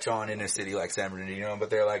would catch on in a city like San Bernardino, but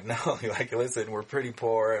they're like, no, like, listen, we're pretty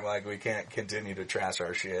poor, and like, we can't continue to trash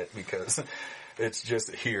our shit because it's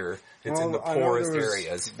just here. It's in the poorest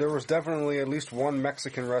areas. There was definitely at least one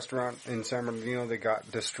Mexican restaurant in San Bernardino that got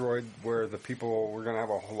destroyed where the people were going to have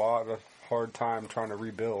a lot of hard time trying to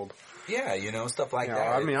rebuild. Yeah, stuff like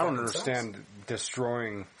that. I mean, I don't understand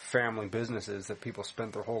destroying family businesses that people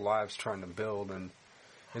spent their whole lives trying to build, and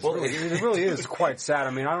it really is quite sad. I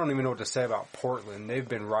mean, I don't even know what to say about Portland. They've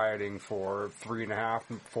been rioting for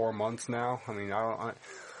 3.5, 4 months now. I mean,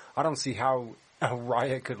 I don't see how a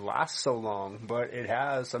riot could last so long, but it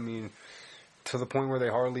has. I mean, to the point where they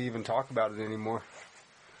hardly even talk about it anymore.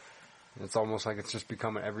 It's almost like it's just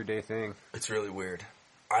become an everyday thing. It's really weird.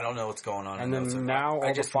 I don't know what's going on. And then now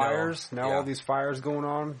all the fires, all these fires going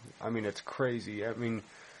on, I mean, it's crazy. I mean,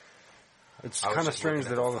 it's kind of strange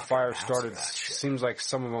that all the fires started. Seems like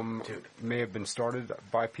some of them may have been started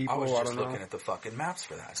by people. I was just looking at the fucking maps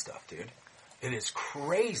for that stuff, dude. It is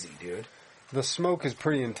crazy, dude. The smoke is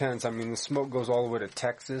pretty intense. I mean, the smoke goes all the way to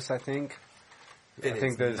Texas, I think. I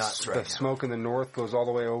think the smoke in the north goes all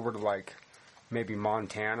the way over to, like, maybe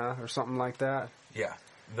Montana or something like that. Yeah.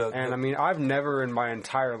 I mean, I've never in my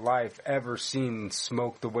entire life ever seen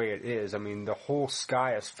smoke the way it is. I mean, the whole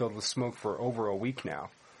sky is filled with smoke for over a week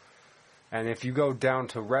now. And if you go down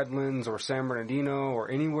to Redlands or San Bernardino or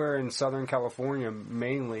anywhere in Southern California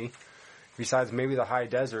mainly, besides maybe the high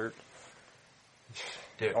desert,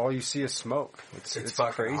 dude, all you see is smoke. It's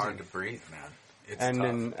fucking crazy. Hard to breathe, man. It's tough.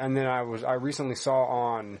 And then I recently saw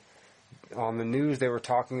on the news they were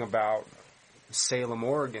talking about Salem,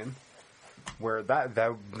 Oregon, where that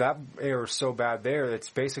air is so bad there, it's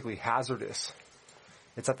basically hazardous.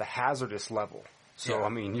 It's at the hazardous level. So yeah. I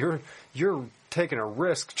mean, you're taking a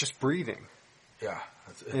risk just breathing. Yeah,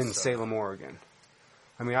 in Salem, Oregon.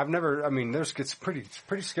 I mean, it's pretty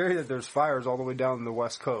scary that there's fires all the way down the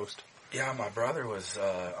West Coast. Yeah, my brother was.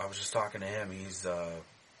 I was just talking to him. He's a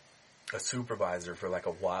supervisor for like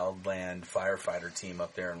a wildland firefighter team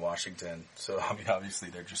up there in Washington. So I mean, obviously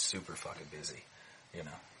they're just super fucking busy.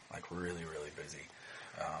 Like really, really busy.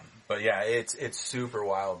 But yeah, it's super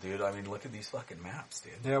wild, dude. I mean, look at these fucking maps,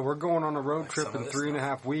 dude. Yeah, we're going on a road trip in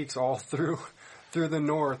 3.5 weeks all through the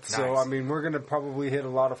north. Nice. So, I mean, we're going to probably hit a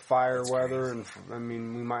lot of fire weather, and I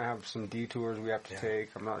mean, we might have some detours we have to take.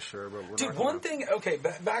 I'm not sure, but we're dude, one thing, okay,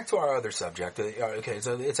 back to our other subject. Okay,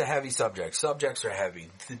 so it's a heavy subject. Subjects are heavy.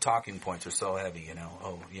 The talking points are so heavy,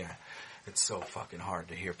 Oh, yeah. It's so fucking hard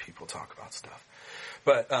to hear people talk about stuff.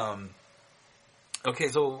 But, okay,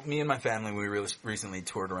 so me and my family, we recently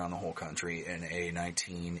toured around the whole country in a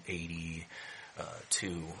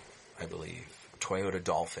 1982, I believe, Toyota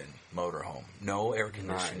Dolphin motorhome. No air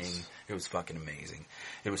conditioning. Nice. It was fucking amazing.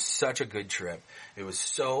 It was such a good trip. It was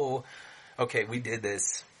so... Okay, we did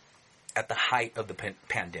this at the height of the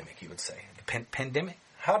pandemic, you would say. The pandemic?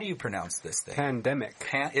 How do you pronounce this thing? Pandemic.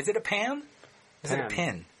 Is it a pan? Is it a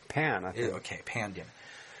pin? Pan, I think. Okay, pandemic.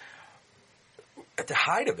 At the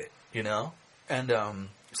height of it, And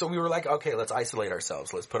so we were like, okay, let's isolate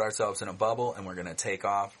ourselves. Let's put ourselves in a bubble, and we're going to take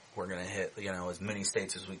off. We're going to hit, as many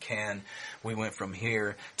states as we can. We went from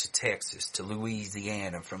here to Texas to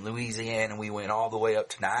Louisiana. From Louisiana, we went all the way up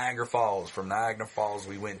to Niagara Falls. From Niagara Falls,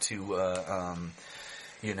 we went to,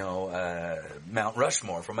 Mount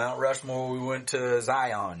Rushmore. From Mount Rushmore, we went to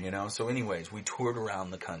Zion, So anyways, we toured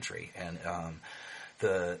around the country, and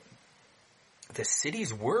the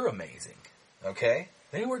cities were amazing, okay?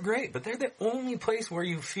 They were great, but they're the only place where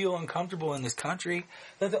you feel uncomfortable in this country.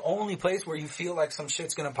 They're the only place where you feel like some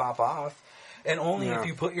shit's gonna pop off. And only if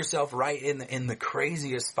you put yourself right in the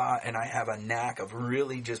craziest spot, and I have a knack of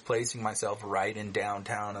really just placing myself right in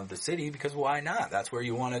downtown of the city, because why not? That's where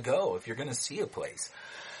you want to go if you're going to see a place.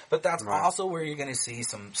 But that's also where you're going to see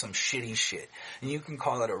some shitty shit. And you can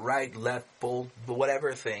call it a right, left, bold,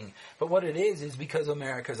 whatever thing. But what it is because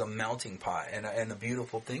America's a melting pot. And the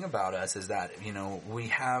beautiful thing about us is that, you know, we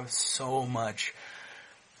have so much,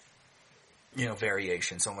 you know,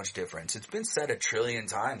 variation, so much difference. It's been said 1 trillion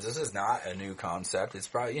times. This is not a new concept. It's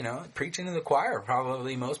probably, you know, preaching to the choir.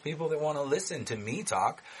 Probably most people that want to listen to me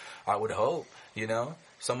talk, I would hope, you know.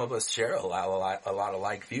 Some of us share a lot of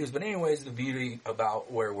like views. But anyways, the beauty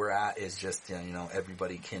about where we're at is just, you know,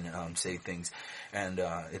 everybody can say things. And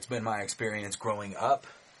it's been my experience growing up,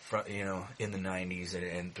 you know, in the 90s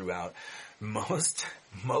and throughout.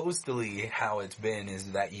 Mostly how it's been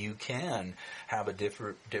is that you can have a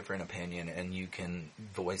different opinion, and you can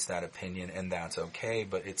voice that opinion, and that's okay.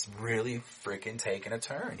 But it's really freaking taking a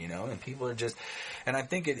turn, you know, and people are just, and I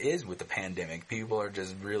think it is with the pandemic, people are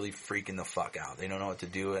just really freaking the fuck out. They don't know what to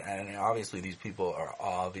do. And obviously these people are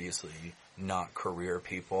obviously not career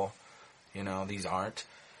people, you know, these aren't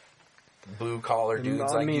blue collar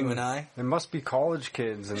dudes like you and I. There must be college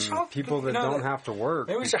kids and people that don't have to work.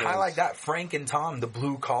 Maybe we should highlight that. Frank and Tom, the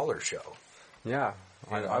blue collar show. Yeah.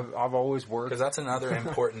 I've always worked. Because that's another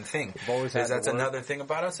important thing. That's another thing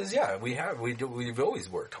about us is, we've always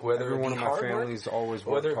worked. Whether every one of my family's always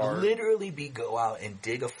worked hard. Whether literally be go out and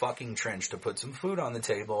dig a fucking trench to put some food on the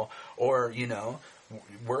table, or, you know,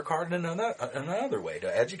 work hard in another way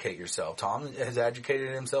to educate yourself. Tom has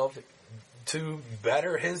educated himself to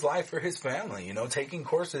better his life for his family, you know, taking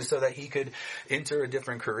courses so that he could enter a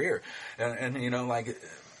different career. And you know, like,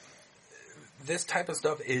 this type of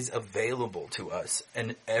stuff is available to us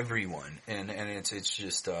and everyone. And it's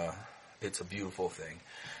just, it's a beautiful thing.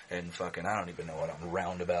 And fucking, I don't even know what I'm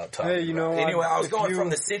roundabout talking about. Know, anyway, I was going from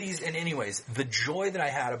the cities, and anyways, the joy that I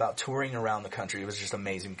had about touring around the country was just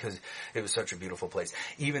amazing because it was such a beautiful place.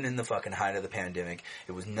 Even in the fucking height of the pandemic,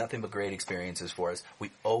 it was nothing but great experiences for us.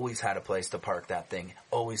 We always had a place to park that thing,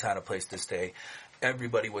 always had a place to stay.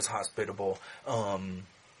 Everybody was hospitable,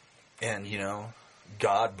 and, you know,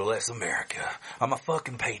 God bless America. I'm a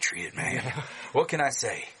fucking patriot, man. What can I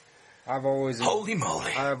say? Holy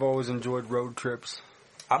moly. I've always enjoyed road trips.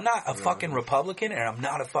 I'm not a fucking Republican, and I'm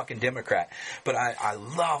not a fucking Democrat, but I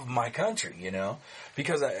love my country, you know,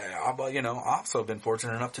 because I've also been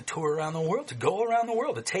fortunate enough to tour around the world, to go around the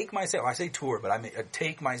world, to take myself, I say tour, but I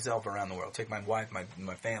take myself around the world, take my wife,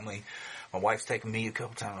 my family. My wife's taken me a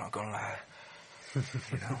couple times, I'm not gonna lie.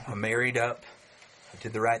 You know, I married up, I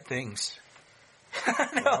did the right things.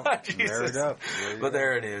 Jesus. Married up. But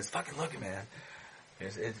there it is. Fucking look at, man.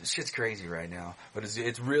 Shit's crazy right now, but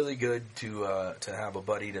it's really good to have a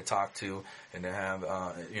buddy to talk to, and to have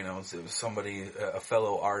you know, somebody, a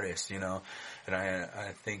fellow artist, you know. And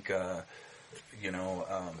I think you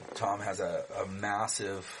know, Tom has a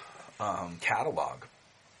massive catalog.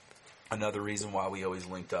 Another reason why we always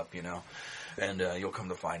linked up, you know. And you'll come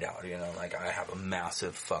to find out, you know, like, I have a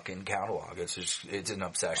massive fucking catalog. It's an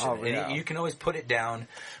obsession. Oh, yeah. And you can always put it down,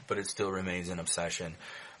 but it still remains an obsession.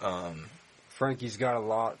 Frankie's got a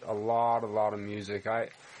lot of music.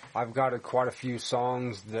 I've got quite a few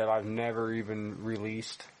songs that I've never even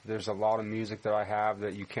released. There's a lot of music that I have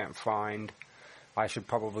that you can't find. I should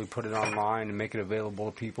probably put it online and make it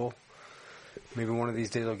available to people. Maybe one of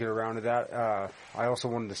these days I'll get around to that. I also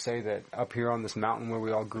wanted to say that up here on this mountain where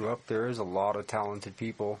we all grew up, there is a lot of talented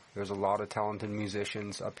people. There's a lot of talented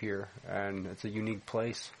musicians up here, and it's a unique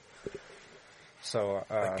place. So,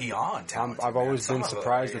 beyond talented, I've always been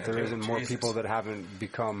surprised that there isn't more people that haven't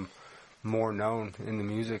become more known in the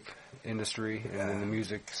music industry and in the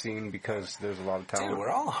music scene, because there's a lot of talent. Dude, we're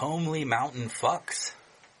all homely mountain fucks.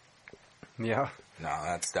 Yeah. No,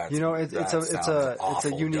 that's you know, it's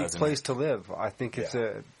a unique place to live. I think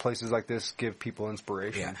places like this give people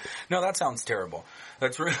inspiration. Yeah. No, that sounds terrible.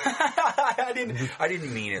 That's I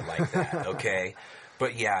didn't mean it like that. Okay,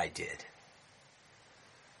 but yeah, I did.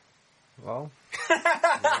 Well.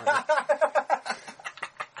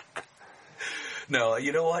 No,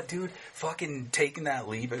 you know what, dude? Fucking taking that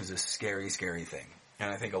leap is a scary, scary thing.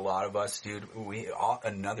 And I think a lot of us, dude,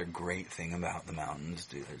 another great thing about the mountains,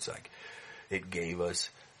 dude, it's like, it gave us,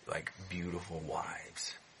 like, beautiful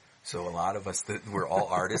wives. So a lot of us, we're all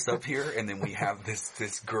artists up here, and then we have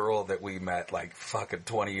this girl that we met, like, fucking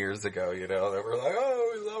 20 years ago, you know, that we're like,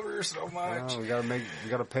 oh, we love her so much. We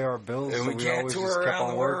gotta pay our bills. And so we can't tour around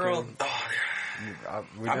the world. Oh,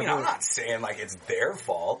 I'm not saying like it's their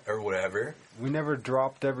fault or whatever. We never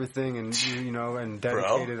dropped everything and, you know, and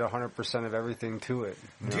dedicated 100% of everything to it.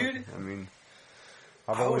 Dude. I mean,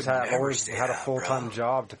 I've always had a that, full-time bro.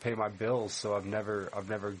 job to pay my bills, so I've never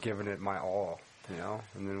given it my all, you know.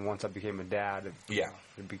 And then once I became a dad,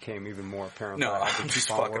 it became even more apparent. No, that I had to I'm just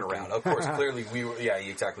keep on fucking working. around. Of course, clearly we were. Yeah,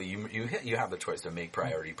 exactly. You have the choice to make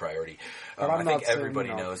priority. But I I'm think not saying, everybody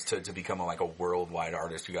you know, knows to become like a worldwide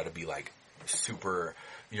artist, you got to be like super.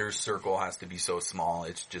 Your circle has to be so small.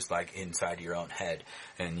 It's just like inside your own head.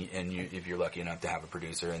 And you, if you're lucky enough to have a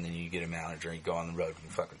producer, and then you get a manager, and you go on the road and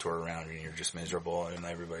fucking tour around, and you're just miserable, and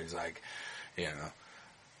everybody's like, you know,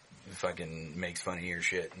 fucking makes fun of your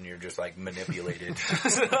shit, and you're just like manipulated.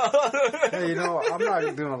 Hey, you know, I'm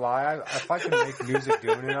not gonna lie. If I could make music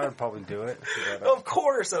doing it, I'd probably do it. But, Of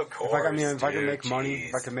course. if I could make money, jeez.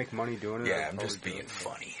 if I could make money doing it, Yeah, I'd I'm just probably do being it.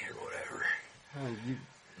 funny or whatever. You-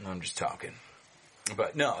 I'm just talking.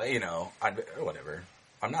 But no, you know, whatever.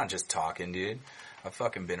 I'm not just talking, dude. I've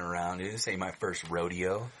fucking been around, dude. This ain't my first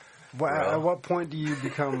rodeo. At what point do you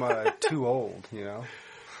become too old, you know?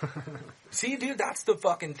 See, dude, that's the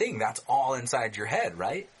fucking thing. That's all inside your head,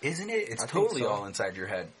 right? Isn't it? It's I think totally so. all inside your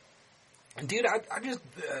head. And dude, I just,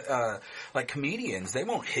 like comedians, they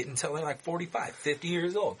won't hit until they're like 45, 50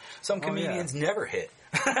 years old. Some comedians never hit.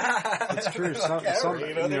 It's true.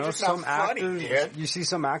 Some actors, you see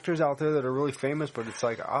some actors out there that are really famous, but it's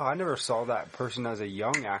like, oh, I never saw that person as a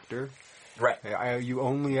young actor. Right. You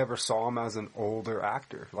only ever saw him as an older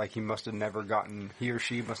actor. Like he or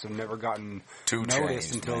she must have never gotten Two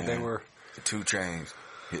noticed Chainz, until man. they were. 2 Chainz.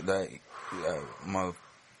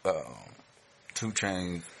 Two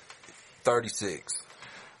Chainz, 36.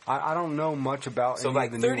 I don't know much about So any like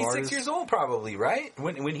of the new 36 artists. years old probably, right?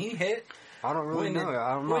 When he hit. I don't really know.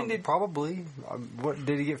 I don't know. Probably. What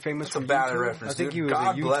did he get famous That's a from? bad YouTube? reference. I think dude. he was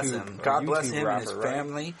God a YouTube, bless him. God bless YouTube him and his rapper, right?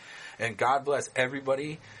 family, and God bless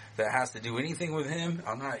everybody that has to do anything with him.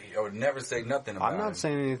 I would never say nothing about him. I'm not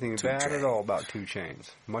saying anything 2 bad Chainz. at all about 2 Chainz.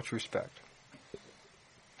 Much respect.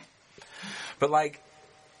 But like,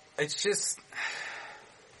 it's just,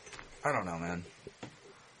 I don't know, man.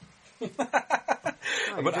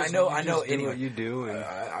 But I know do anyway. what you do, and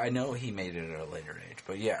I know he made it at a later age,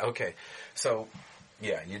 but yeah, okay. So,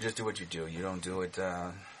 yeah, you just do what you do. You don't do it.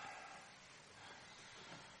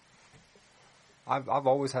 I've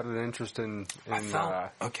always had an interest in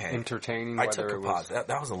entertaining. I Whether took a it pause. was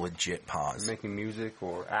That was a legit pause. making music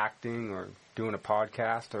or acting or doing a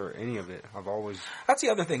podcast or any of it. I've always. That's the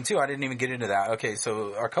other thing too. I didn't even get into that. Okay,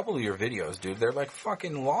 so a couple of your videos, dude, they're like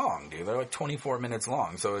fucking long, dude. They're like 24 minutes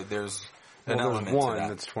long. So there's an element there's one to that.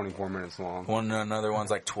 that's 24 minutes long. Another one's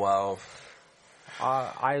like 12.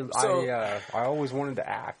 I always wanted to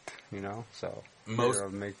act, you know. So Most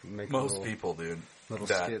make Most people, dude, little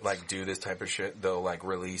that skits. like do this type of shit, they'll like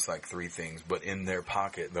release like 3 things, but in their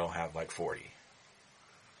pocket they'll have like 40.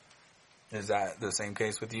 Is that the same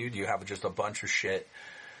case with you? Do you have just a bunch of shit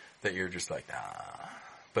that you're just like, nah,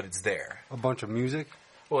 but it's there? a bunch of music.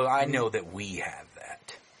 Well, I know that we have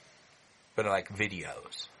that, but like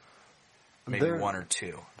videos, maybe There- 1 or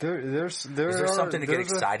 2. Is Is there something to get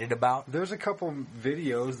excited about? There's a couple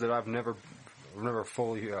videos that I've never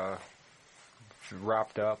fully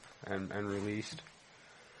wrapped up and released.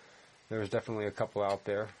 There's definitely a couple out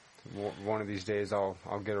there. One of these days I'll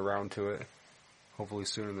get around to it. Hopefully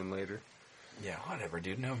sooner than later. Yeah, whatever,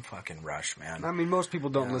 dude. No fucking rush, man. I mean, most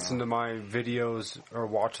people don't listen to my videos or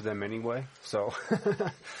watch them anyway, so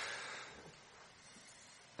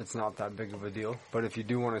it's not that big of a deal. But if you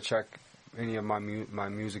do want to check any of my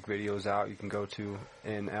music videos out, you can go to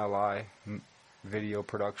NLI Video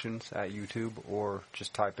Productions at YouTube, or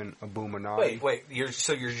just type in Abumanati. Wait. You're just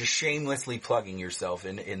shamelessly plugging yourself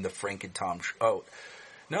in the Frank and Tom show. Oh.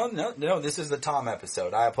 No, this is the Tom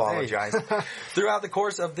episode. I apologize. Hey. Throughout the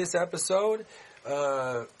course of this episode,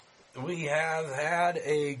 we have had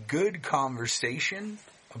a good conversation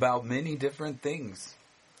about many different things.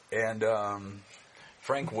 And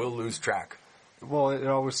Frank will lose track. Well, it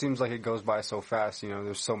always seems like it goes by so fast. You know,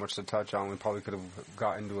 there's so much to touch on. We probably could have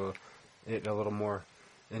got into it a little more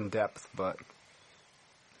in depth, but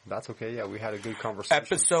that's okay. Yeah, we had a good conversation.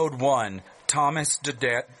 Episode 1, Thomas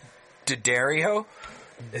D'Addario.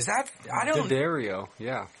 Is that, I don't... D'Addario,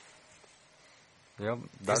 yeah. Yep.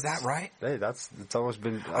 Is that right? Hey, it's always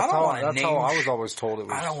been, I don't want to that's name... how I was always told it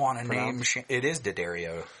was. I don't want to pronounced. name... It is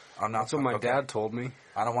D'Addario. I'm not... That's what my dad told me.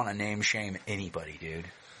 I don't want to name shame anybody, dude.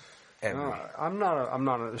 Ever. I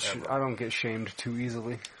don't get shamed too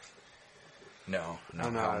easily. No.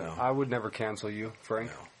 I would never cancel you,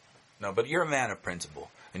 Frank. No, but you're a man of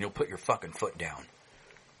principle, and you'll put your fucking foot down.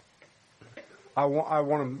 I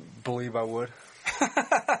want to believe I would.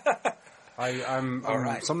 I'm All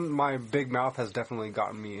right. my big mouth has definitely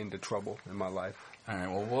gotten me into trouble in my life. All right.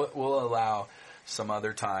 Well, we'll allow some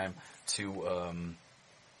other time to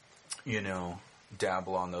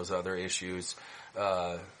dabble on those other issues.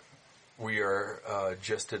 We are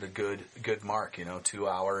just at a good mark, 2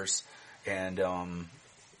 hours, and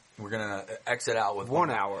we're gonna exit out with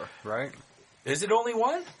 1 hour, right? Is it only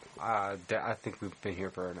one? I think we've been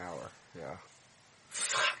here for an hour. Yeah.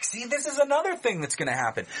 Fuck. See, this is another thing that's going to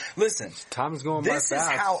happen. Listen, time's going by fast. This is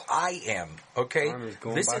how I am. Okay,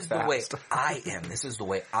 this is the way I am. This is the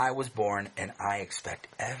way I was born, and I expect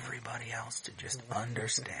everybody else to just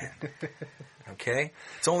understand. Okay,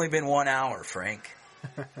 it's only been 1 hour, Frank.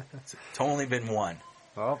 It's only been one.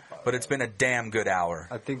 Well, but it's been a damn good hour.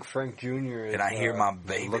 I think Frank Jr. is and I hear my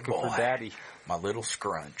baby looking boy, for daddy. My little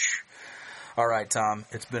scrunch. All right, Tom.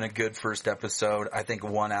 It's been a good first episode. I think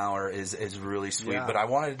 1 hour is really sweet. Yeah. But I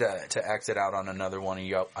wanted to exit out on another one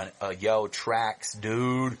of yo tracks,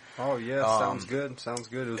 dude. Oh yeah, sounds good. Sounds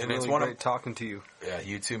good. It was really great talking to you. Yeah,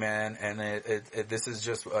 you too, man. And this is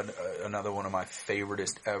just another one of my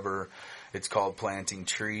favoriteest ever. It's called Planting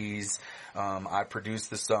Trees. I produced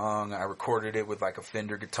the song. I recorded it with like a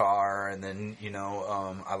Fender guitar, and then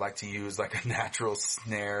I like to use like a natural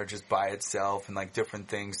snare just by itself, and like different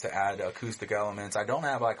things to add acoustic elements. I don't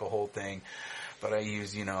have like a whole thing, but I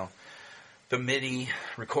use the MIDI,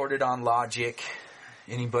 recorded on Logic.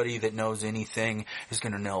 Anybody that knows anything is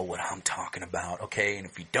going to know what I'm talking about, okay? And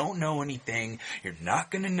if you don't know anything, you're not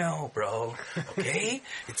going to know, bro, okay?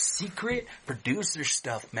 It's secret producer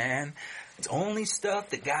stuff, man. It's only stuff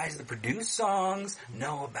that guys that produce songs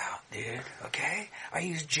know about, dude, okay? I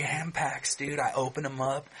use jam packs, dude. I open them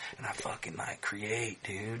up, and I fucking, create,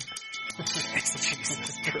 dude.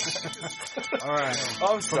 Jesus Christ. All right.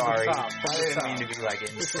 Oh, sorry. I didn't mean to be,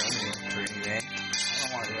 insane or anything. I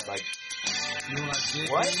don't want to,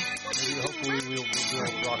 what? Hopefully we'll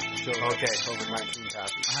rock the show. Okay. COVID-19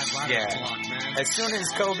 passes. Yeah. As soon as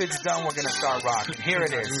COVID's done, we're going to start rocking. Here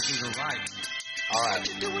it is. All right.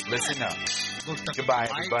 Listen up. Goodbye,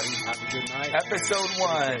 everybody. Have a good night. Episode 1.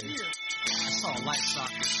 I saw a light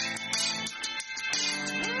socket.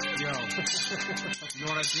 Yo. You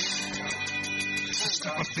know what I did?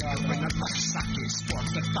 Stuck a finger in a light socket.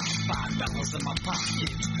 Sparked about $5 in my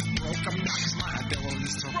pocket. Broke, I'm not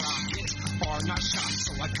liabilities to rocket. Bar not shot,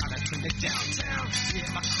 so I gotta turn it downtown. With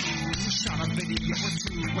my crew, shot a video or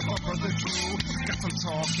two with my brother Drew. Got some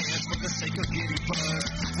tall cans for the sake of getting buzz.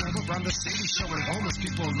 Roll around the city showing homeless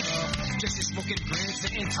people love. Just smoking grins, the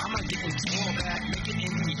end time I'm getting tore back. Making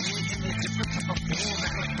in the end in a different type of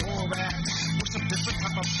format, like Borat. With some different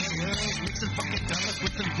type of players. Mixing fucking dollars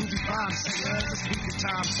with them groovy rhyme sayers. Let's beat the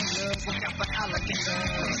time sayers. Look out for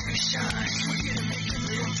alligators. We shine, we're here to make a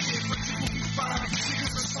little difference. We'll be fine.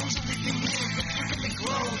 Because the songs are leaving in. We're gonna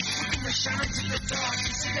glow. We're gonna shine into the dark.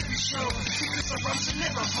 You see every show. Because our rhymes are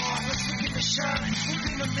never hard. Let's begin to shine. We're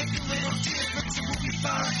gonna make a little difference. We'll be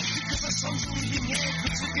fine. Because our songs are leaving in.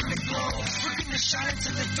 We're gonna glow. We're gonna shine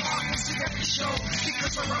into the dark. You see every show.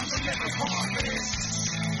 Because our rhymes are never hard.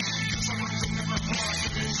 Because our rhymes are never hard.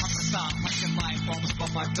 Hop to stop like a light bulb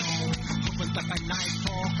above my dome. Hoping that by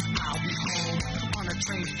nightfall I'll be home. On a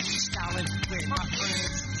train freestyling with my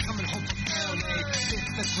friends. Coming home from LA with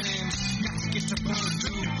the grams. Not to get to burn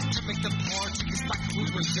through. To make the party just like we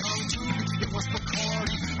were young too. It was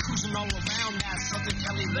Bacardi cruising all around that Southern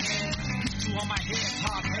Cali land. Do all my hip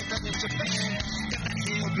hop head in Japan. Got that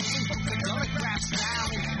hillbilly from the telegraph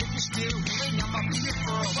style. If you're still willing, I'ma be here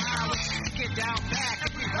for a while. Let's get down back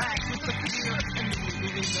and relax with the beer. And then we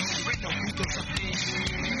really know there ain't no windows up in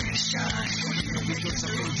here. We shine, we know windows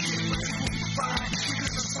up in here. We'll be fine,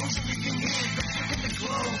 because the songs are leaving in. We're gonna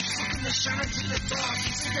glow, we're gonna shine into the dark.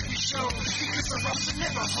 You see every show, because the rocks are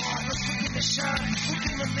never hard. Let's begin to shine, we're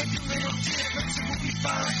gonna make a little difference. And we'll be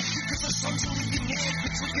fine, because the songs are leaving in.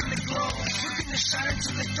 We're gonna glow, we're gonna shine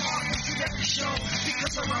into the dark. You see every show,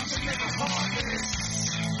 because the rocks are never hard.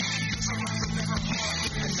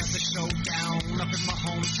 Another showdown up in my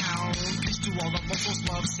hometown. Pitch to all the locals,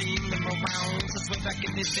 love seeing them around. Since way back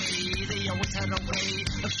in the day, they always had a way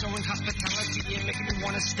of showing hospitality and making me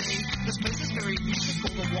want to stay. This place is very musical,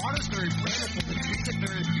 the water's very plentiful, the streets are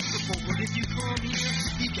very beautiful. But if you come here,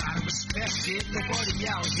 you gotta respect it. Nobody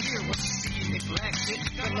out here wants to see you neglected.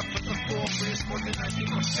 Fill up with the forest more than I do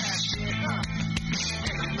for fashion,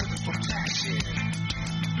 and I'm living for passion.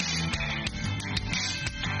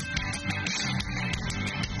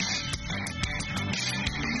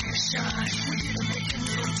 Shine, we're here to make a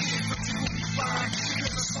little difference. We'll be fine,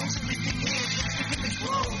 because the songs are leaving in. We're gonna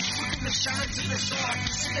glow, we're gonna shine into the dark.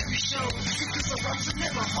 You see every show, because the rocks are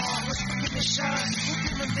never hard. Let's begin to shine, we're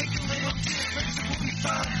gonna make a little difference. We'll be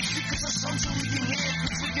fine, because the songs are leaving in.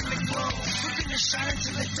 We're gonna glow, we're gonna shine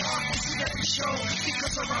into the dark. You see every show,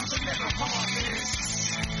 because the rocks are never hard.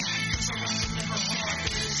 Because the rocks are never hard.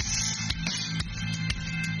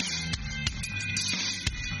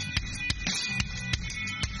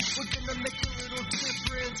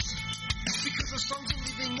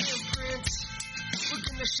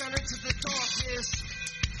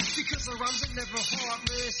 are never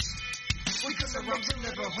heartless. Because our rhymes are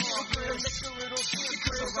never heartless. Because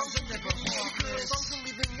our rhymes are never heartless.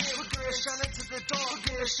 We're shining to the dark.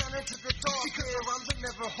 We're shining to the dark. Because our rhymes are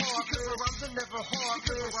never heartless. Because our rhymes are never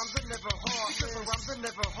heartless. Our rhymes are never heartless.